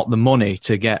 There's not the money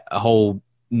to get a whole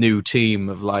new team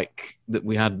of that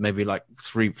we had maybe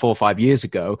 3, 4, 5 years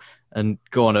ago and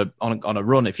go on a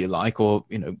run, if you like, or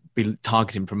be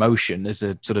targeting promotion as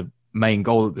a sort of main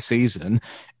goal of the season.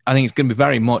 I think it's going to be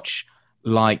very much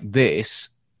like this.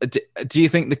 Do you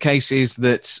think the case is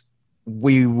that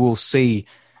we will see,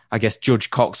 I guess, Judge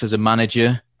Cox as a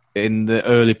manager in the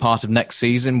early part of next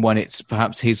season when it's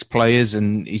perhaps his players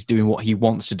and he's doing what he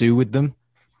wants to do with them?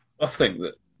 I think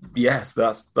that, yes,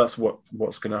 that's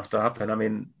what's going to have to happen. I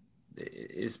mean,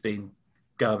 it's been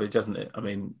garbage, hasn't it? I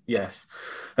mean, yes.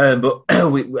 But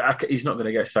he's not going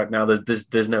to get sacked now.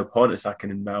 There's no point in sacking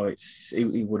him now.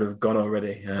 He would have gone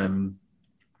already.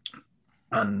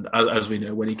 And as we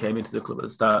know, when he came into the club at the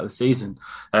start of the season,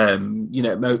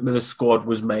 the squad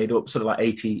was made up sort of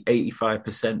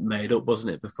 85% made up,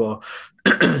 wasn't it, before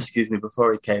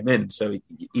before he came in. So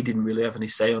he didn't really have any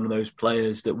say on those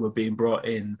players that were being brought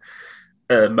in,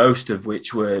 most of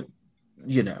which were,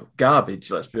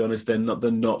 garbage, let's be honest. They're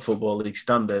not Football League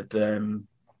standard.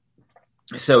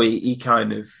 So he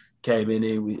kind of came in,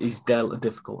 he's dealt a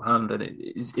difficult hand, and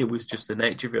it was just the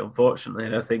nature of it, unfortunately.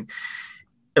 And I think,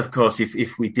 of course,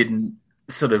 if we didn't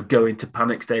sort of go into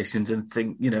panic stations and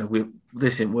think,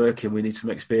 this isn't working, we need some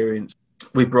experience.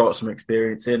 We brought some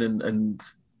experience in, and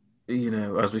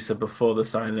as we said before, the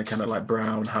signing of kind of like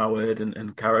Brown, Howard,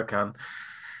 and Karakan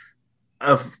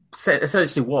have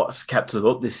essentially what's kept us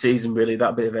up this season. Really,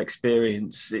 that bit of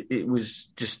experience, it was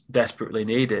just desperately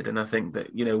needed. And I think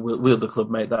that will the club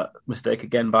make that mistake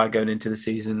again by going into the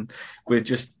season with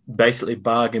just basically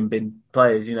bargain bin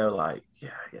players,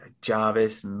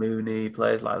 Jarvis and Mooney,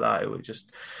 players like that, who were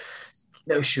just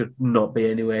should not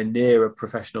be anywhere near a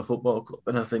professional football club.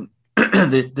 And I think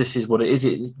this is what it is.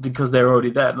 It's because they're already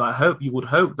there. And you would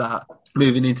hope that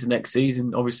moving into next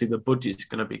season, obviously the budget's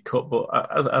going to be cut, but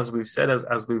as we've said,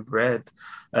 as we've read,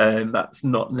 that's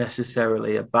not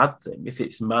necessarily a bad thing. If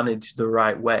it's managed the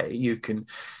right way, you can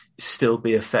still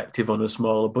be effective on a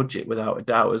smaller budget without a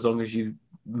doubt, as long as you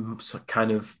kind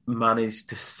of manage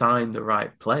to sign the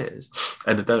right players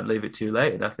and don't leave it too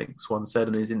late. And I think Swan said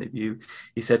in his interview,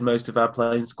 he said most of our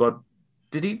playing squad,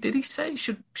 did he say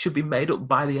should be made up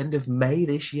by the end of May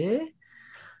this year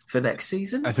for next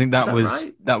season? I think that was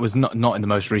right? That was not in the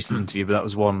most recent interview, but that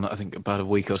was one I think about a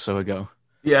week or so ago.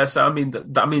 Yeah, so I mean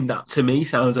that to me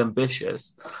sounds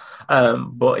ambitious.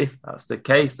 But if that's the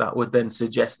case, that would then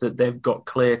suggest that they've got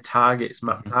clear targets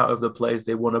mapped out of the players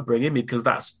they want to bring in, because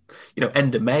that's,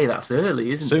 end of May, that's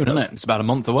early, isn't it? Soon, isn't it? It's about a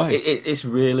month away. It's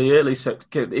really early. So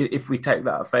if we take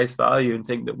that at face value and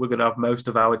think that we're going to have most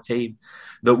of our team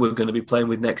that we're going to be playing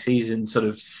with next season sort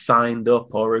of signed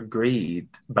up or agreed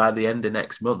by the end of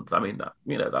next month, I mean,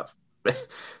 that's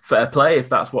fair play if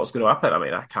that's what's going to happen. I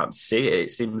mean, I can't see it.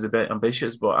 It seems a bit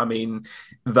ambitious, but I mean,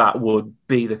 that would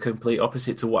be the complete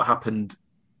opposite to what happened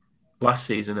last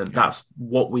season, and that's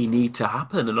what we need to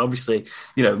happen. And obviously,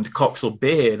 Cox will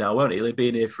be here now, won't he? He'll be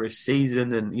in here for a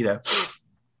season, and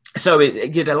so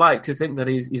you'd like to think that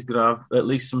he's going to have at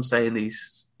least some say in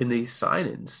these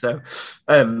signings. So,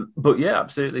 but yeah,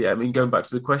 absolutely. I mean, going back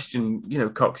to the question,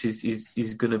 Cox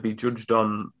is going to be judged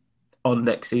on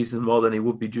next season more than he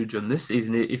would be judged on this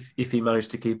season. If he managed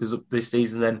to keep us up this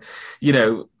season, then,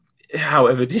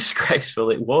 however disgraceful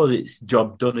it was, it's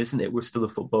job done, isn't it? We're still a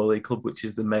Football League club, which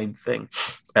is the main thing.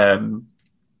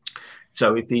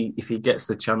 So if he gets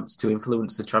the chance to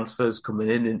influence the transfers coming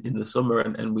in the summer,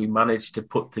 and we manage to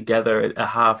put together a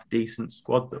half decent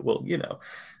squad that will,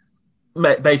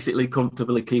 basically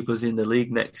comfortably keep us in the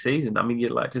league next season. I mean,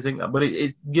 you'd like to think that, but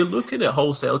you're looking at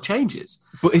wholesale changes.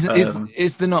 But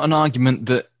is there not an argument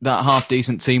that half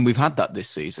decent team, we've had that this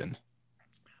season?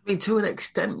 I mean, to an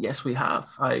extent, yes, we have.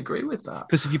 I agree with that.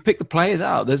 Because if you pick the players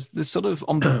out, there's sort of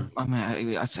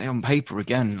I say on paper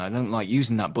again, I don't like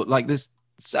using that, but like there's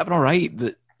 7 or 8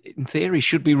 that in theory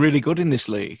should be really good in this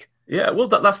league. Yeah, well,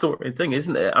 that's the thing,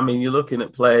 isn't it? I mean, you're looking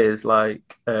at players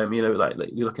like, like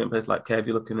you're looking at players like Kev,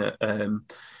 you're looking at,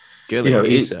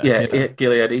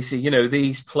 Gilead Issa.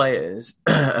 These players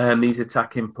and these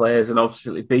attacking players, and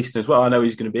obviously Beeston as well. I know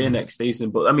he's going to be in next season,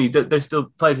 but I mean, there's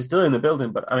still players are still in the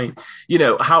building. But I mean,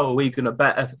 how are we going to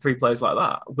bet 3 players like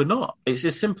that? We're not. It's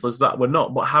as simple as that. We're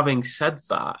not. But having said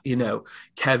that,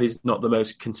 Kev is not the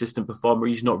most consistent performer.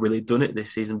 He's not really done it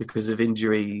this season because of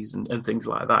injuries and things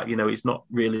like that. It's not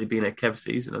really been a Kev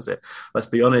season, has it? Let's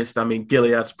be honest. I mean,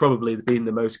 Gilead's probably been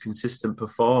the most consistent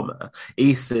performer.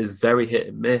 Issa's very hit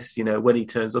and miss. When he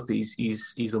turns up,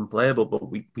 he's unplayable, but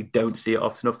we don't see it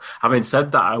often enough. Having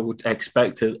said that, I would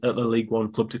expect a League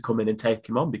One club to come in and take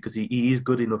him on, because he is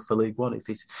good enough for League One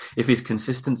if his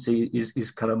consistency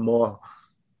is kind of more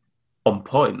on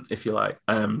point, if you like.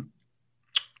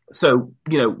 So,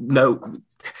 no,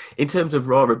 in terms of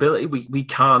raw ability, we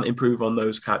can't improve on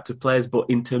those types of players, but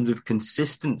in terms of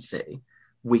consistency,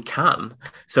 we can.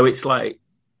 So it's like,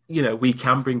 we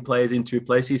can bring players in to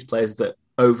replace these players that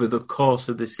over the course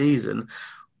of the season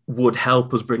would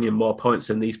help us bring in more points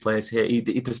than these players here,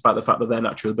 despite the fact that their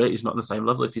natural ability is not on the same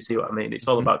level, if you see what I mean. It's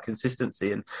all about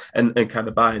consistency and kind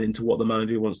of buying into what the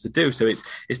manager wants to do. So it's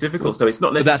difficult. So it's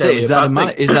not necessarily Is that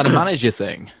a manager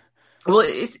thing? Well,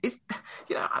 it's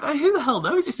who the hell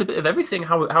knows? It's a bit of everything.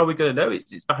 How are we going to know?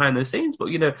 It's behind the scenes. But,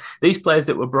 these players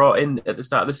that were brought in at the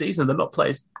start of the season, they're not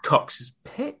players Cox has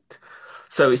picked.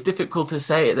 So it's difficult to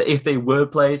say that if they were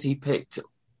players he picked,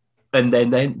 and then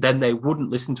they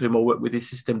wouldn't listen to him or work with his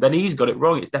system, then he's got it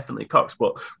wrong. It's definitely Cox,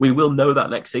 but we will know that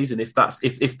next season if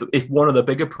one of the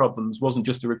bigger problems wasn't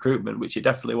just the recruitment, which it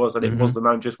definitely was, and it was the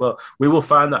manager as well. We will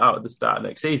find that out at the start of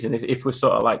next season. If we're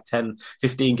sort of like 10,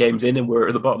 15 games in and we're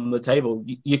at the bottom of the table,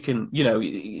 you can,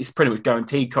 it's pretty much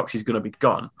guaranteed Cox is going to be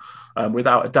gone,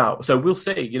 without a doubt. So we'll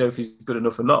see, if he's good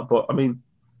enough or not. But I mean,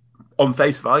 on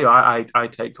face value, I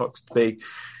take Cox to be.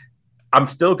 I'm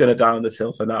still going to die on this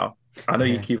hill for now. I know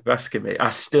you keep asking me.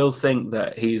 I still think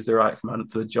that he's the right man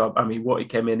for the job. I mean, what he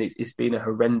came in, it's been a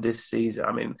horrendous season.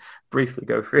 I mean, briefly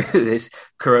go through this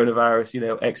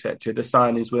coronavirus, etc. The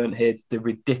signings weren't here. The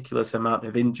ridiculous amount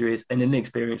of injuries, and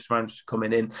inexperienced managers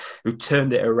coming in who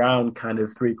turned it around kind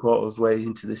of 3/4 way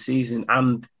into the season,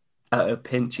 and at a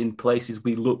pinch in places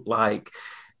we look like.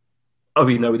 Oh,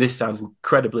 this sounds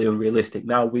incredibly unrealistic.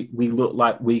 Now we look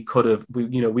like we could have.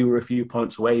 We were a few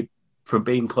points away from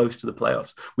being close to the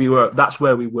playoffs. That's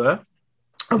where we were,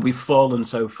 and we've fallen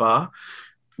so far,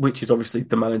 which is obviously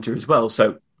the manager as well.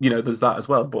 So, there's that as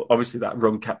well, but obviously that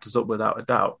run kept us up without a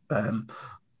doubt.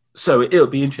 So it'll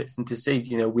be interesting to see,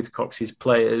 with Cox's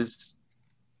players,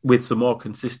 with some more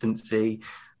consistency,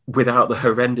 without the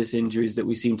horrendous injuries that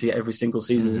we seem to get every single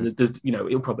season.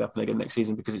 It'll probably happen again next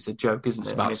season because it's a joke, isn't it?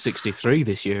 It's about 63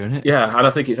 this year, isn't it? Yeah, and I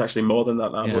think it's actually more than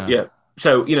that now. Yeah. But yeah,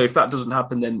 so, if that doesn't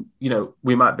happen, then,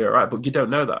 we might be all right, but you don't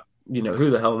know that. Who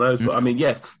the hell knows? But I mean,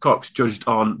 yes, Cox judged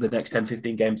on the next 10,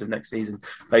 15 games of next season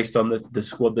based on the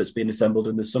squad that's been assembled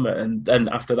in the summer. And then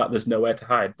after that, there's nowhere to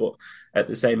hide. But at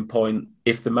the same point,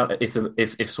 if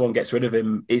Swan gets rid of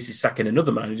him, he's sacking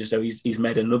another manager. So he's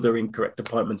made another incorrect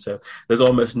appointment. So there's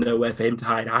almost nowhere for him to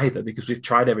hide either because we've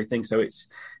tried everything. So it's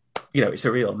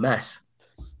a real mess.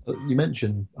 You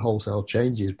mentioned wholesale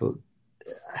changes, but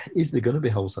is there going to be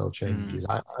wholesale changes?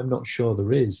 I'm not sure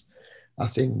there is. I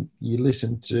think you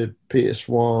listen to Peter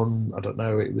Swan, I don't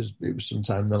know, it was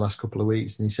sometime in the last couple of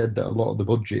weeks, and he said that a lot of the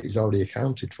budget is already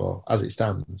accounted for as it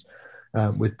stands,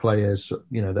 with players,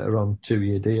 that are on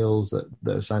 2-year deals that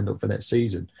are signed up for next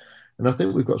season. And I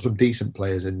think we've got some decent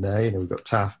players in there. We've got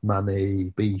Taft,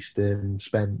 Manny, Beeston,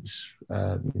 Spence,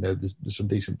 there's some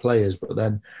decent players, but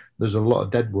then there's a lot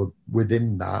of deadwood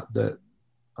within that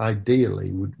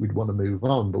ideally we'd want to move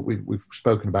on. But we've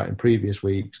spoken about in previous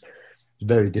weeks,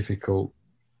 very difficult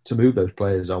to move those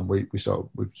players on. We've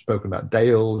spoken about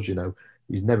Dales.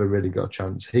 He's never really got a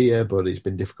chance here, but it's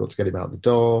been difficult to get him out the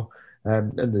door.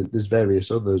 And there's various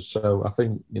others. So I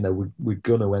think we're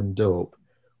going to end up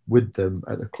with them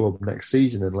at the club next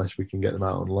season unless we can get them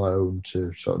out on loan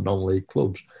to sort of non-league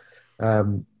clubs.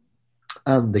 And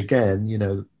again,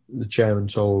 the chairman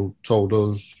told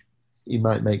us he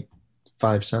might make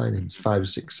 5 or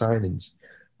 6 signings.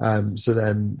 So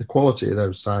then the quality of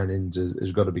those signings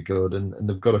has got to be good, and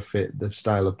they've got to fit the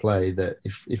style of play that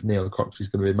if Neil Cox is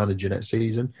going to be manager next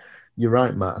season, you're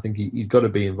right, Matt. I think he's got to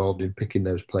be involved in picking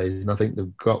those players, and I think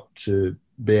they've got to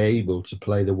be able to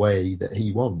play the way that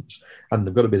he wants, and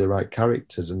they've got to be the right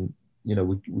characters. And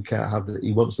we can't have that.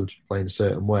 He wants them to play in a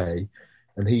certain way,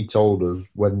 and he told us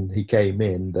when he came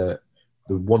in that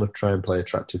they want to try and play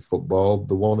attractive football,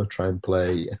 they want to try and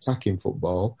play attacking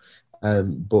football,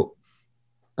 but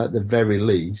at the very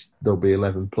least, there'll be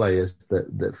 11 players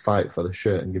that fight for the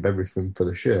shirt and give everything for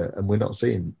the shirt, and we're not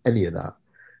seeing any of that.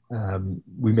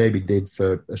 We maybe did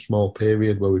for a small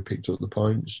period where we picked up the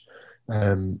points.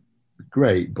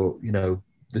 Great, but,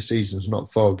 the season's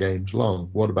not 4 games long.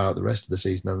 What about the rest of the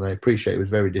season? And I appreciate it was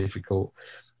very difficult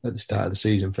at the start of the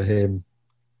season for him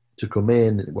to come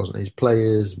in. It wasn't his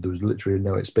players. There was literally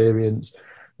no experience.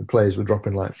 The players were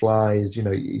dropping like flies.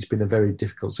 It's been a very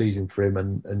difficult season for him,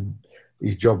 and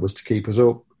his job was to keep us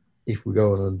up. If we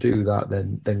go on and do that,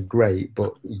 then great.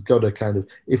 But he's got to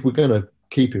if we're going to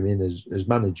keep him in as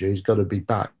manager, he's got to be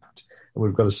backed, and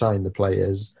we've got to sign the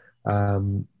players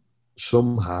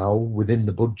somehow within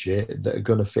the budget that are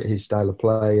going to fit his style of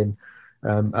play and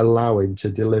allow him to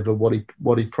deliver what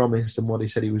he promised and what he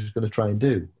said he was going to try and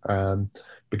do.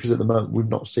 Because at the moment we've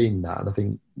not seen that, and I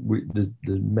think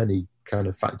there's many kind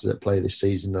of factors at play this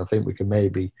season. I think we can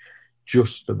maybe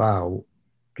just about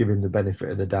give him the benefit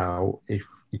of the doubt if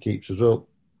he keeps us up.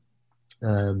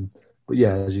 But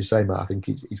yeah, as you say, Matt, I think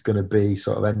he's going to be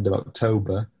sort of end of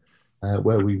October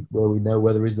where we know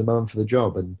whether he's the man for the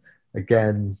job. And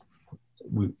again,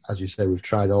 as you say, we've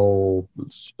tried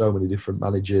so many different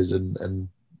managers, and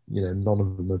none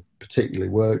of them have particularly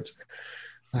worked.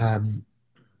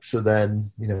 So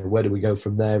then, where do we go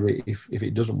from there if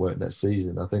it doesn't work next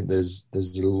season? I think there's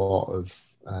a lot of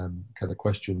kind of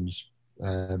questions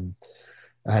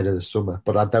ahead of the summer,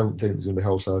 but I don't think there's going to be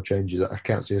wholesale changes. I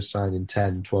can't see us signing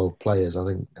 10, 12 players. I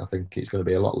think it's going to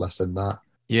be a lot less than that.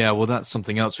 Yeah, well, that's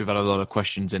something else we've had a lot of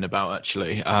questions in about,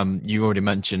 actually. You already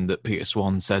mentioned that Peter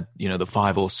Swan said, the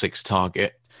 5 or 6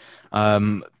 target.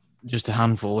 Just a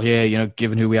handful here,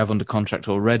 given who we have under contract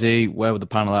already, where would the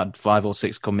panel add 5 or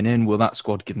 6 coming in? Will that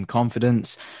squad give them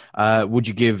confidence? Would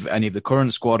you give any of the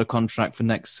current squad a contract for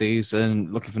next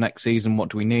season? Looking for next season, what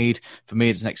do we need? For me,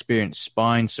 it's an experienced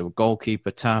spine, so a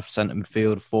goalkeeper, Taft, centre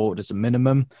midfield, forward as a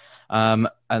minimum.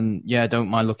 And yeah, don't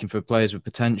mind looking for players with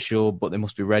potential, but they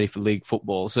must be ready for league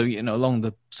football. So, along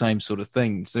the same sort of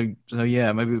thing. So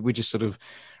yeah, maybe we just sort of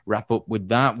wrap up with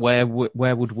that. Where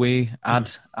would we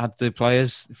add the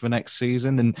players for next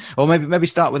season? Or maybe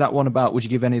start with that one about, would you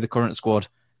give any of the current squad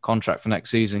contract for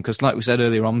next season? Because like we said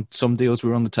earlier on, some deals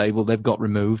were on the table, they've got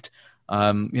removed.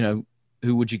 Who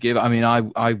would you give? I mean,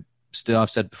 I've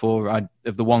said before,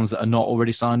 of the ones that are not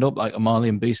already signed up, like Omali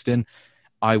and Beeston,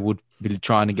 I would be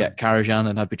trying to get Karajan,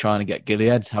 and I'd be trying to get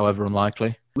Gilead, however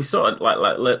unlikely. We sort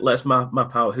of let's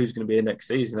map out who's going to be in next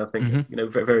season. I think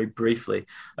very, very briefly,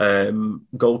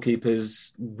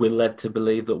 goalkeepers, we're led to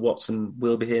believe that Watson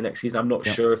will be here next season. I'm not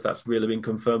sure if that's really been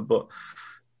confirmed, but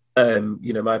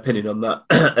my opinion on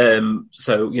that.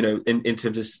 So in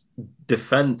terms of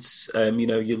defence,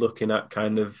 you're looking at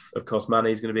kind of course,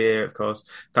 Mane's going to be here, of course,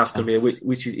 that's going to be here,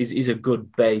 which is a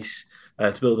good base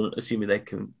to build on, assuming they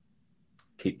can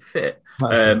keep fit.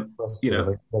 Whether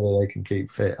they can keep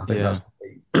fit, I think that's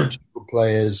the good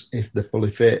players if they're fully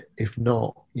fit. If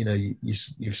not,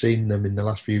 you've seen them in the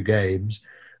last few games.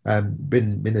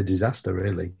 Been a disaster,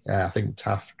 really. I think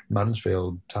Taft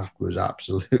was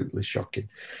absolutely shocking,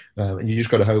 and you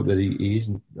just got to hope that he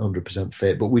isn't 100%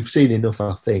 fit. But we've seen enough,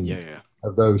 I think,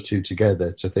 of those two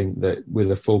together to think that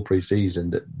with a full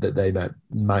pre-season that they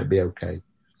might be okay.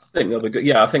 I think they'll be good.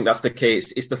 Yeah, I think that's the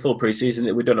case. It's the full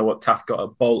pre-season. We don't know what Taft got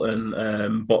at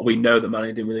Bolton, but we know that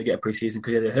Mane didn't really get a pre-season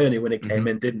because he had a hernia when he came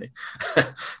in, didn't he?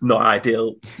 Not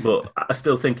ideal, but I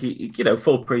still think he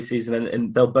full pre-season,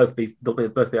 and they'll both be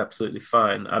absolutely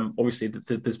fine. Obviously,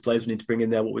 there's players we need to bring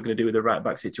in there. What we're going to do with the right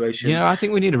back situation? I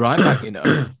think we need a right back.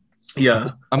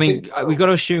 Yeah, I mean, we've got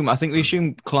to assume. I think we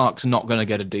assume Clark's not going to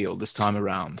get a deal this time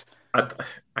around.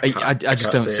 I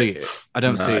just don't see it. I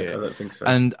don't see it. I don't think so.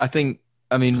 And I think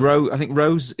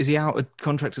Rose, is he out of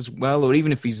contract as well? Or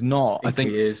even if he's not, I think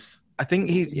he is. I think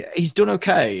he's done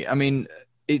okay. I mean,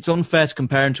 it's unfair to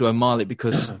compare him to O'Malley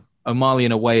because O'Malley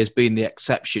in a way has been the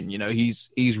exception.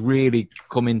 He's really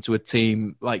come into a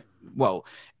team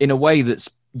in a way that's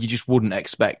you just wouldn't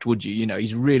expect, would you?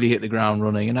 He's really hit the ground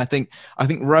running. And I think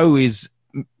Rowe is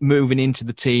moving into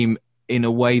the team in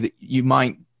a way that you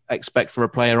might expect for a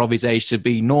player of his age to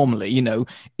be normally.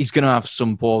 He's going to have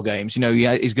some poor games.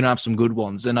 He's going to have some good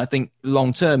ones. And I think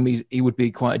long term, he would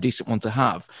be quite a decent one to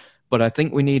have. But I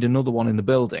think we need another one in the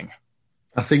building.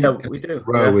 I think we do.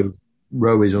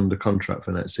 Rowe is under contract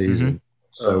for next season.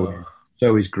 So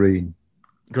is Green.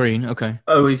 Green, okay.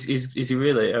 Oh, is he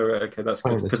really? Oh, right, okay, that's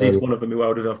good. Because he's one of them who I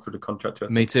would have offered a contract to.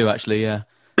 Me too, actually, yeah.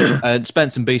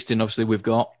 Spence and Beeston, obviously, we've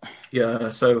got. Yeah,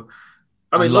 so...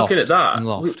 looking at that,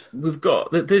 we've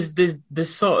got there's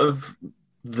sort of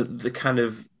the kind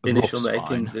of initial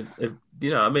makings of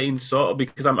sort of,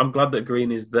 because I'm glad that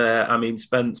Green is there. I mean,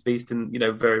 Spence, Beeston,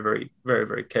 very, very, very,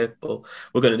 very capable.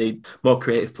 We're going to need more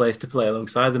creative players to play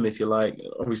alongside them, if you like.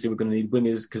 Obviously, we're going to need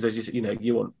wingers because, as you said,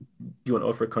 you want to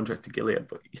offer a contract to Gilliatt,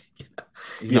 but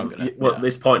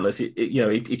it's pointless.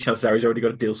 Chances are he's already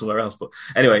got a deal somewhere else. But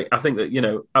anyway, I think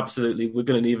that absolutely we're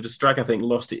going to need a strike. I think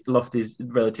Loft is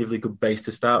relatively good base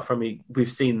to start from.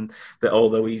 We've seen that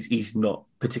although he's not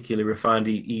particularly refined,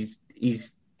 he's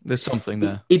there's something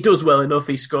there. He does well enough.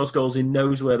 He scores goals. He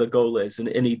knows where the goal is,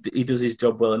 and he does his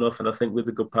job well enough. And I think with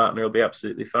a good partner, he'll be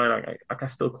absolutely fine. I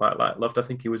still quite like Loft. I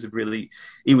think he was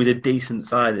a decent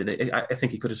signing. I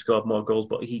think he could have scored more goals,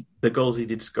 but the goals he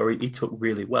did score, he took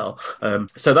really well.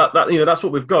 So that that's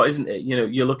what we've got, isn't it?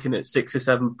 You're looking at 6 or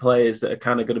 7 players that are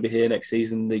kind of going to be here next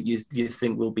season that you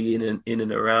think will be in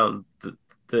and around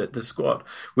the squad,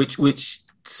 which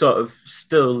sort of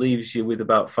still leaves you with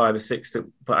about 5 or 6.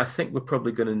 But I think we're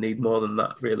probably going to need more than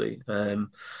that, really.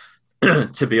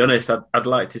 To be honest, I'd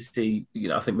like to see.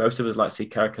 I think most of us like to see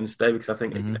Karakan stay because I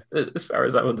think, as far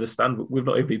as I understand, we've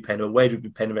not even been paying a wage; we've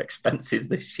been paying him expenses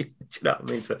this year. Do you know what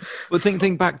I mean? So, well,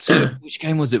 think back to which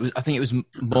game was it? I think it was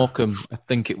Morecambe. I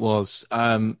think it was.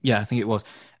 I think it was,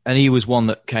 and he was one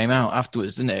that came out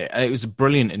afterwards, didn't it? And it was a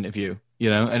brilliant interview,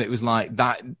 and it was like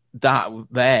that.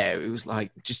 There, it was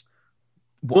like just.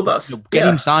 Get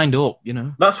him signed up,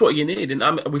 That's what you need,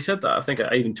 and we said that. I think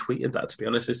I even tweeted that. To be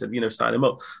honest, I said, sign him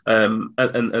up,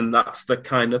 and that's the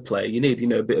kind of player you need.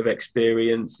 A bit of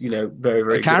experience, very,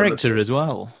 very a character as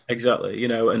well. Exactly,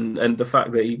 and the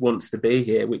fact that he wants to be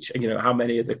here, which how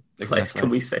many of the players can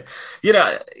we say?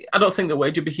 I don't think the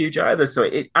wage would be huge either. So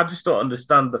I just don't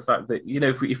understand the fact that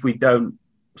if we don't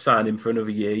sign him for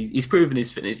another year, he's proven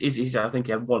his fitness. I think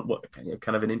he had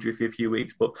kind of an injury for a few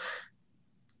weeks, but.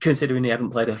 Considering he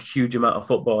hadn't played a huge amount of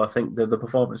football, I think the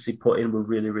performance he put in were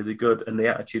really, really good, and the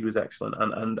attitude was excellent.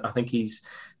 And I think he's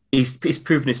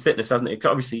proven his fitness, hasn't he?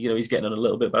 Obviously, he's getting on a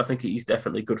little bit, but I think he's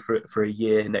definitely good for a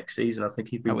year next season. I think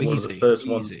he'd be one of the first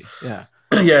ones. Yeah,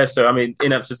 yeah. So I mean,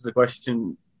 in answer to the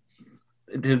question,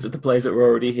 in terms of the players that were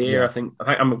already here, I think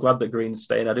I'm glad that Green's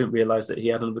staying. I didn't realise that he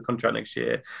had another contract next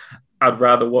year. I'd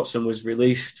rather Watson was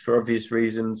released for obvious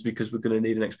reasons because we're going to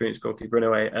need an experienced goalkeeper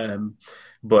anyway.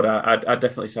 But I'd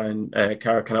definitely sign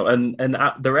Karakan. And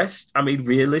the rest, I mean,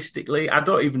 realistically, I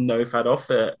don't even know if I'd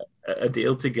offer a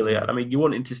deal to Gilliatt. I mean, you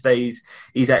want him to stay,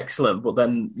 he's excellent, but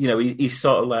then, he's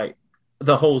sort of like,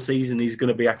 the whole season he's going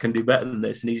to be, I can do better than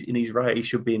this, and he's right. He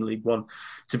should be in League One,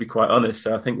 to be quite honest.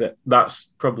 So I think that's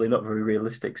probably not very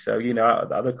realistic. So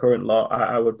at the current lot,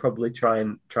 I would probably try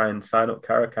and sign up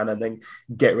Karakan and then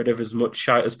get rid of as much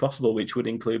shite as possible, which would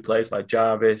include players like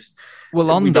Jarvis. Well,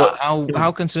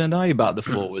 how concerned are you about the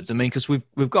forwards? I mean, because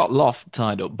we've got Loft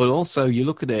tied up, but also you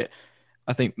look at it.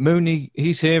 I think Mooney,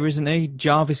 he's here, isn't he?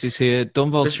 Jarvis is here.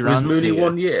 Dunval Turan's was Mooney here.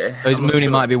 1 year? Mooney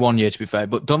might be 1 year, to be fair,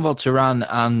 but Dunval Turan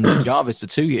and Jarvis are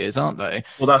 2 years, aren't they?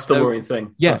 Well, that's the worrying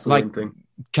thing. Yeah, that's the worrying thing.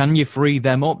 Can you free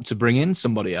them up to bring in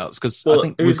somebody else? Because I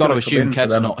think we've got to assume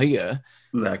Kev's not here.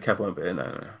 No, Kev won't be in.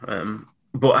 No.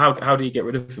 But how do you get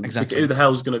rid of him? Exactly. Who the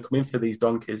hell's going to come in for these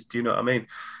donkeys? Do you know what I mean?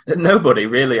 Nobody,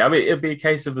 really. I mean, it'd be a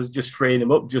case of us just freeing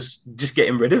him up, just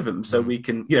getting rid of him so we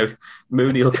can,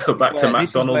 Mooney will go back to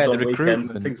McDonald's on weekends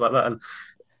and things like that. And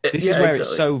this is where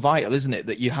it's so vital, isn't it?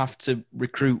 That you have to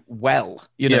recruit well.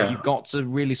 You've got to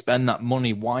really spend that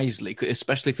money wisely,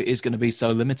 especially if it is going to be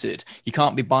so limited. You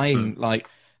can't be buying like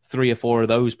 3 or 4 of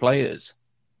those players.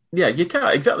 Yeah, you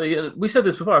can't. Exactly. We said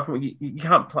this before. You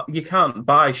can't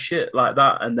buy shit like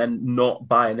that and then not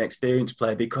buy an experienced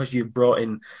player because you've brought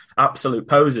in absolute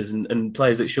posers and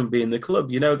players that shouldn't be in the club.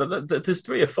 There's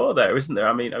 3 or 4 there, isn't there?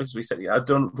 I mean, as we said, I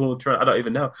don't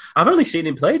even know. I've only seen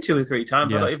him play 2 or 3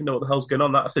 times. Yeah. I don't even know what the hell's going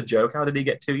on. That's a joke. How did he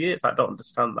get 2 years? I don't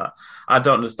understand that. I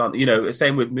don't understand.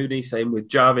 Same with Mooney, same with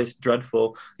Jarvis,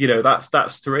 dreadful.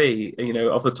 That's 3.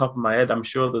 Off the top of my head, I'm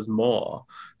sure there's more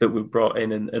that we've brought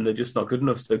in and they're just not good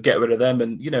enough to get rid of them.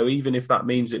 And, even if that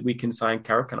means that we can sign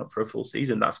Karakan up for a full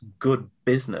season, that's good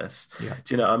business. Yeah.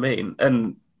 Do you know what I mean?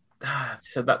 And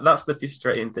so that's the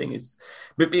frustrating thing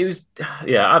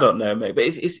I don't know, mate, but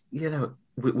it's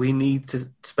we need to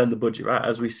spend the budget, right?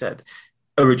 As we said,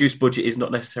 a reduced budget is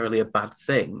not necessarily a bad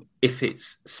thing if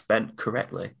it's spent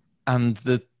correctly. And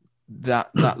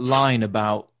that line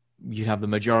about you have the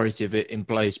majority of it in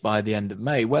place by the end of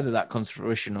May, whether that comes to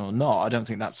fruition or not, I don't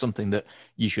think that's something that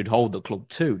you should hold the club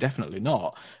to. Definitely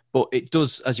not. But it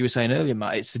does, as you were saying earlier,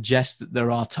 Matt, it suggests that there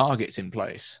are targets in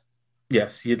place.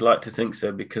 Yes, you'd like to think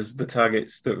so, because the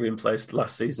targets that were in place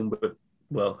last season were,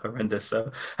 horrendous.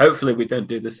 So hopefully we don't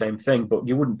do the same thing, but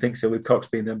you wouldn't think so with Cox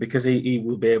being there, because he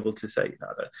will be able to say,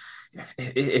 that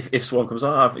if Swan comes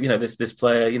off, this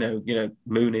player,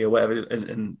 Mooney or whatever,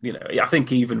 and I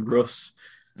think even Russ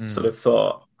sort of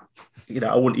thought,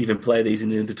 I wouldn't even play these in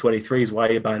the under-23s. Why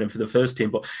are you buying them for the first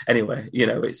team? But anyway,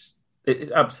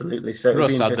 it absolutely. So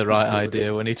Russ had the right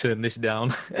idea when he turned this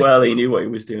down. Well, he knew what he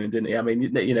was doing, didn't he? I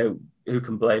mean, who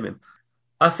can blame him?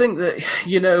 I think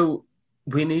that,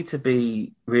 we need to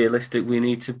be realistic. We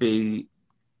need to be...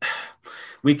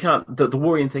 We can't... The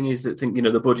worrying thing is that,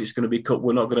 the budget's going to be cut.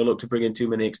 We're not going to look to bring in too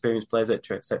many experienced players, et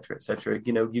cetera, et cetera.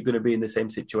 You're going to be in the same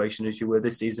situation as you were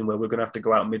this season, where we're going to have to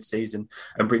go out mid-season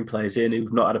and bring players in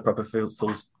who've not had a proper full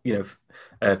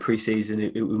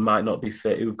pre-season, who might not be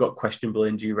fit, who've got questionable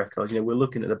injury records. We're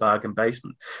looking at the bargain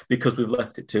basement because we've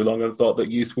left it too long and thought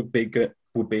that youth would be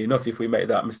enough. If we make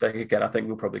that mistake again, I think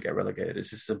we'll probably get relegated.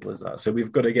 It's as simple as that. So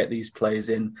we've got to get these players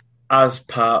in as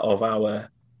part of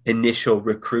our initial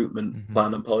recruitment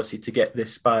plan and policy to get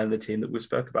this spy in the team that we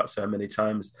spoke about so many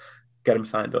times, get them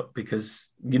signed up,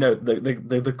 because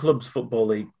the club's football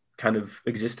league kind of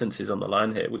existence is on the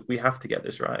line here. We have to get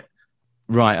this right.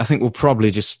 I think we'll probably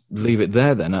just leave it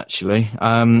there then, actually.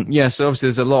 So obviously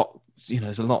there's a lot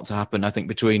to happen, I think,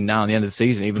 between now and the end of the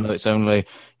season, even though it's only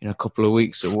a couple of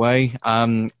weeks away.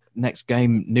 Next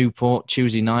game, Newport,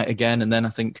 Tuesday night again, and then I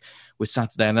think with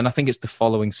Saturday, and then I think it's the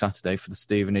following Saturday for the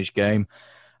Stevenage game.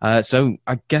 So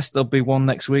I guess there'll be one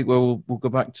next week where we'll go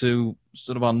back to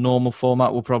sort of our normal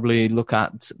format. We'll probably look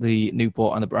at the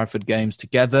Newport and the Bradford games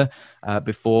together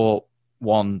before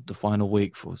the final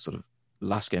week for sort of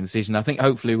last game of the season. I think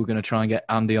hopefully we're going to try and get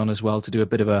Andy on as well to do a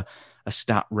bit of a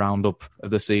stat roundup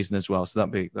of the season as well. So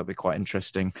that'd be quite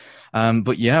interesting.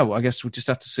 But I guess we'll just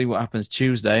have to see what happens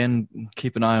Tuesday and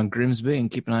keep an eye on Grimsby and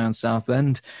keep an eye on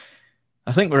Southend.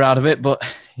 I think we're out of it, but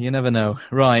you never know.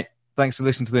 Right. Thanks for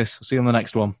listening to this. We'll see you on the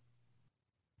next one.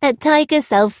 At Tiger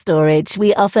Self-Storage,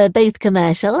 we offer both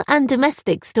commercial and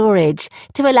domestic storage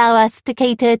to allow us to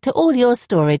cater to all your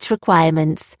storage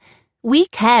requirements. We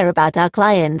care about our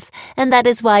clients, and that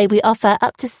is why we offer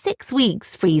up to 6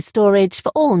 weeks free storage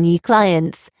for all new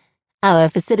clients. Our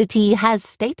facility has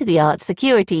state-of-the-art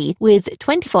security with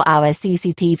 24-hour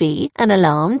CCTV, an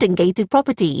alarmed and gated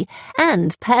property,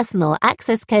 and personal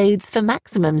access codes for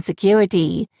maximum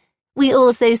security. We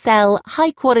also sell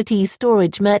high-quality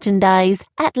storage merchandise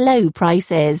at low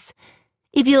prices.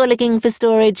 If you're looking for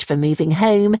storage for moving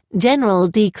home, general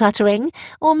decluttering,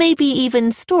 or maybe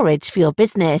even storage for your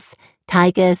business,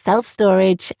 Tiger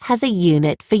Self-Storage has a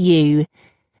unit for you.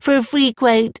 For a free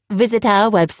quote, visit our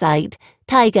website,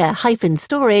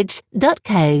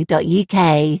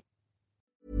 tiger-storage.co.uk.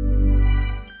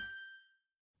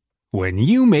 When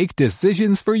you make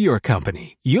decisions for your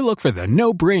company, you look for the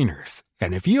no-brainers.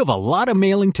 And if you have a lot of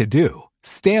mailing to do,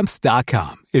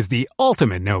 Stamps.com is the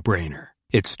ultimate no-brainer.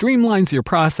 It streamlines your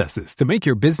processes to make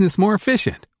your business more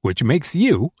efficient, which makes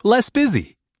you less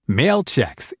busy. Mail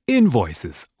checks,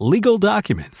 invoices, legal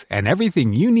documents, and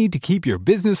everything you need to keep your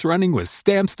business running with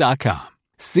Stamps.com.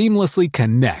 Seamlessly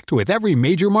connect with every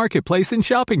major marketplace and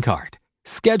shopping cart.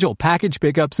 Schedule package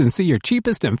pickups and see your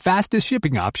cheapest and fastest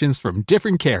shipping options from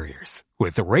different carriers,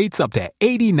 with rates up to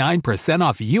 89%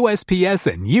 off USPS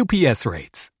and UPS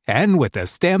rates. And with the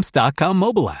Stamps.com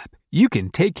mobile app, you can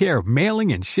take care of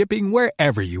mailing and shipping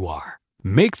wherever you are.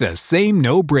 Make the same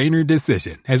no-brainer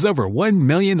decision as over 1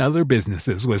 million other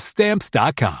businesses with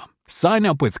Stamps.com. Sign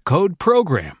up with code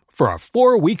PROGRAM for a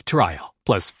 4-week trial,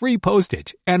 plus free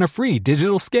postage and a free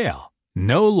digital scale.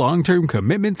 No long-term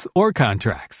commitments or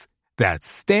contracts. That's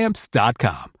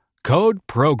Stamps.com. Code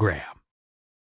PROGRAM.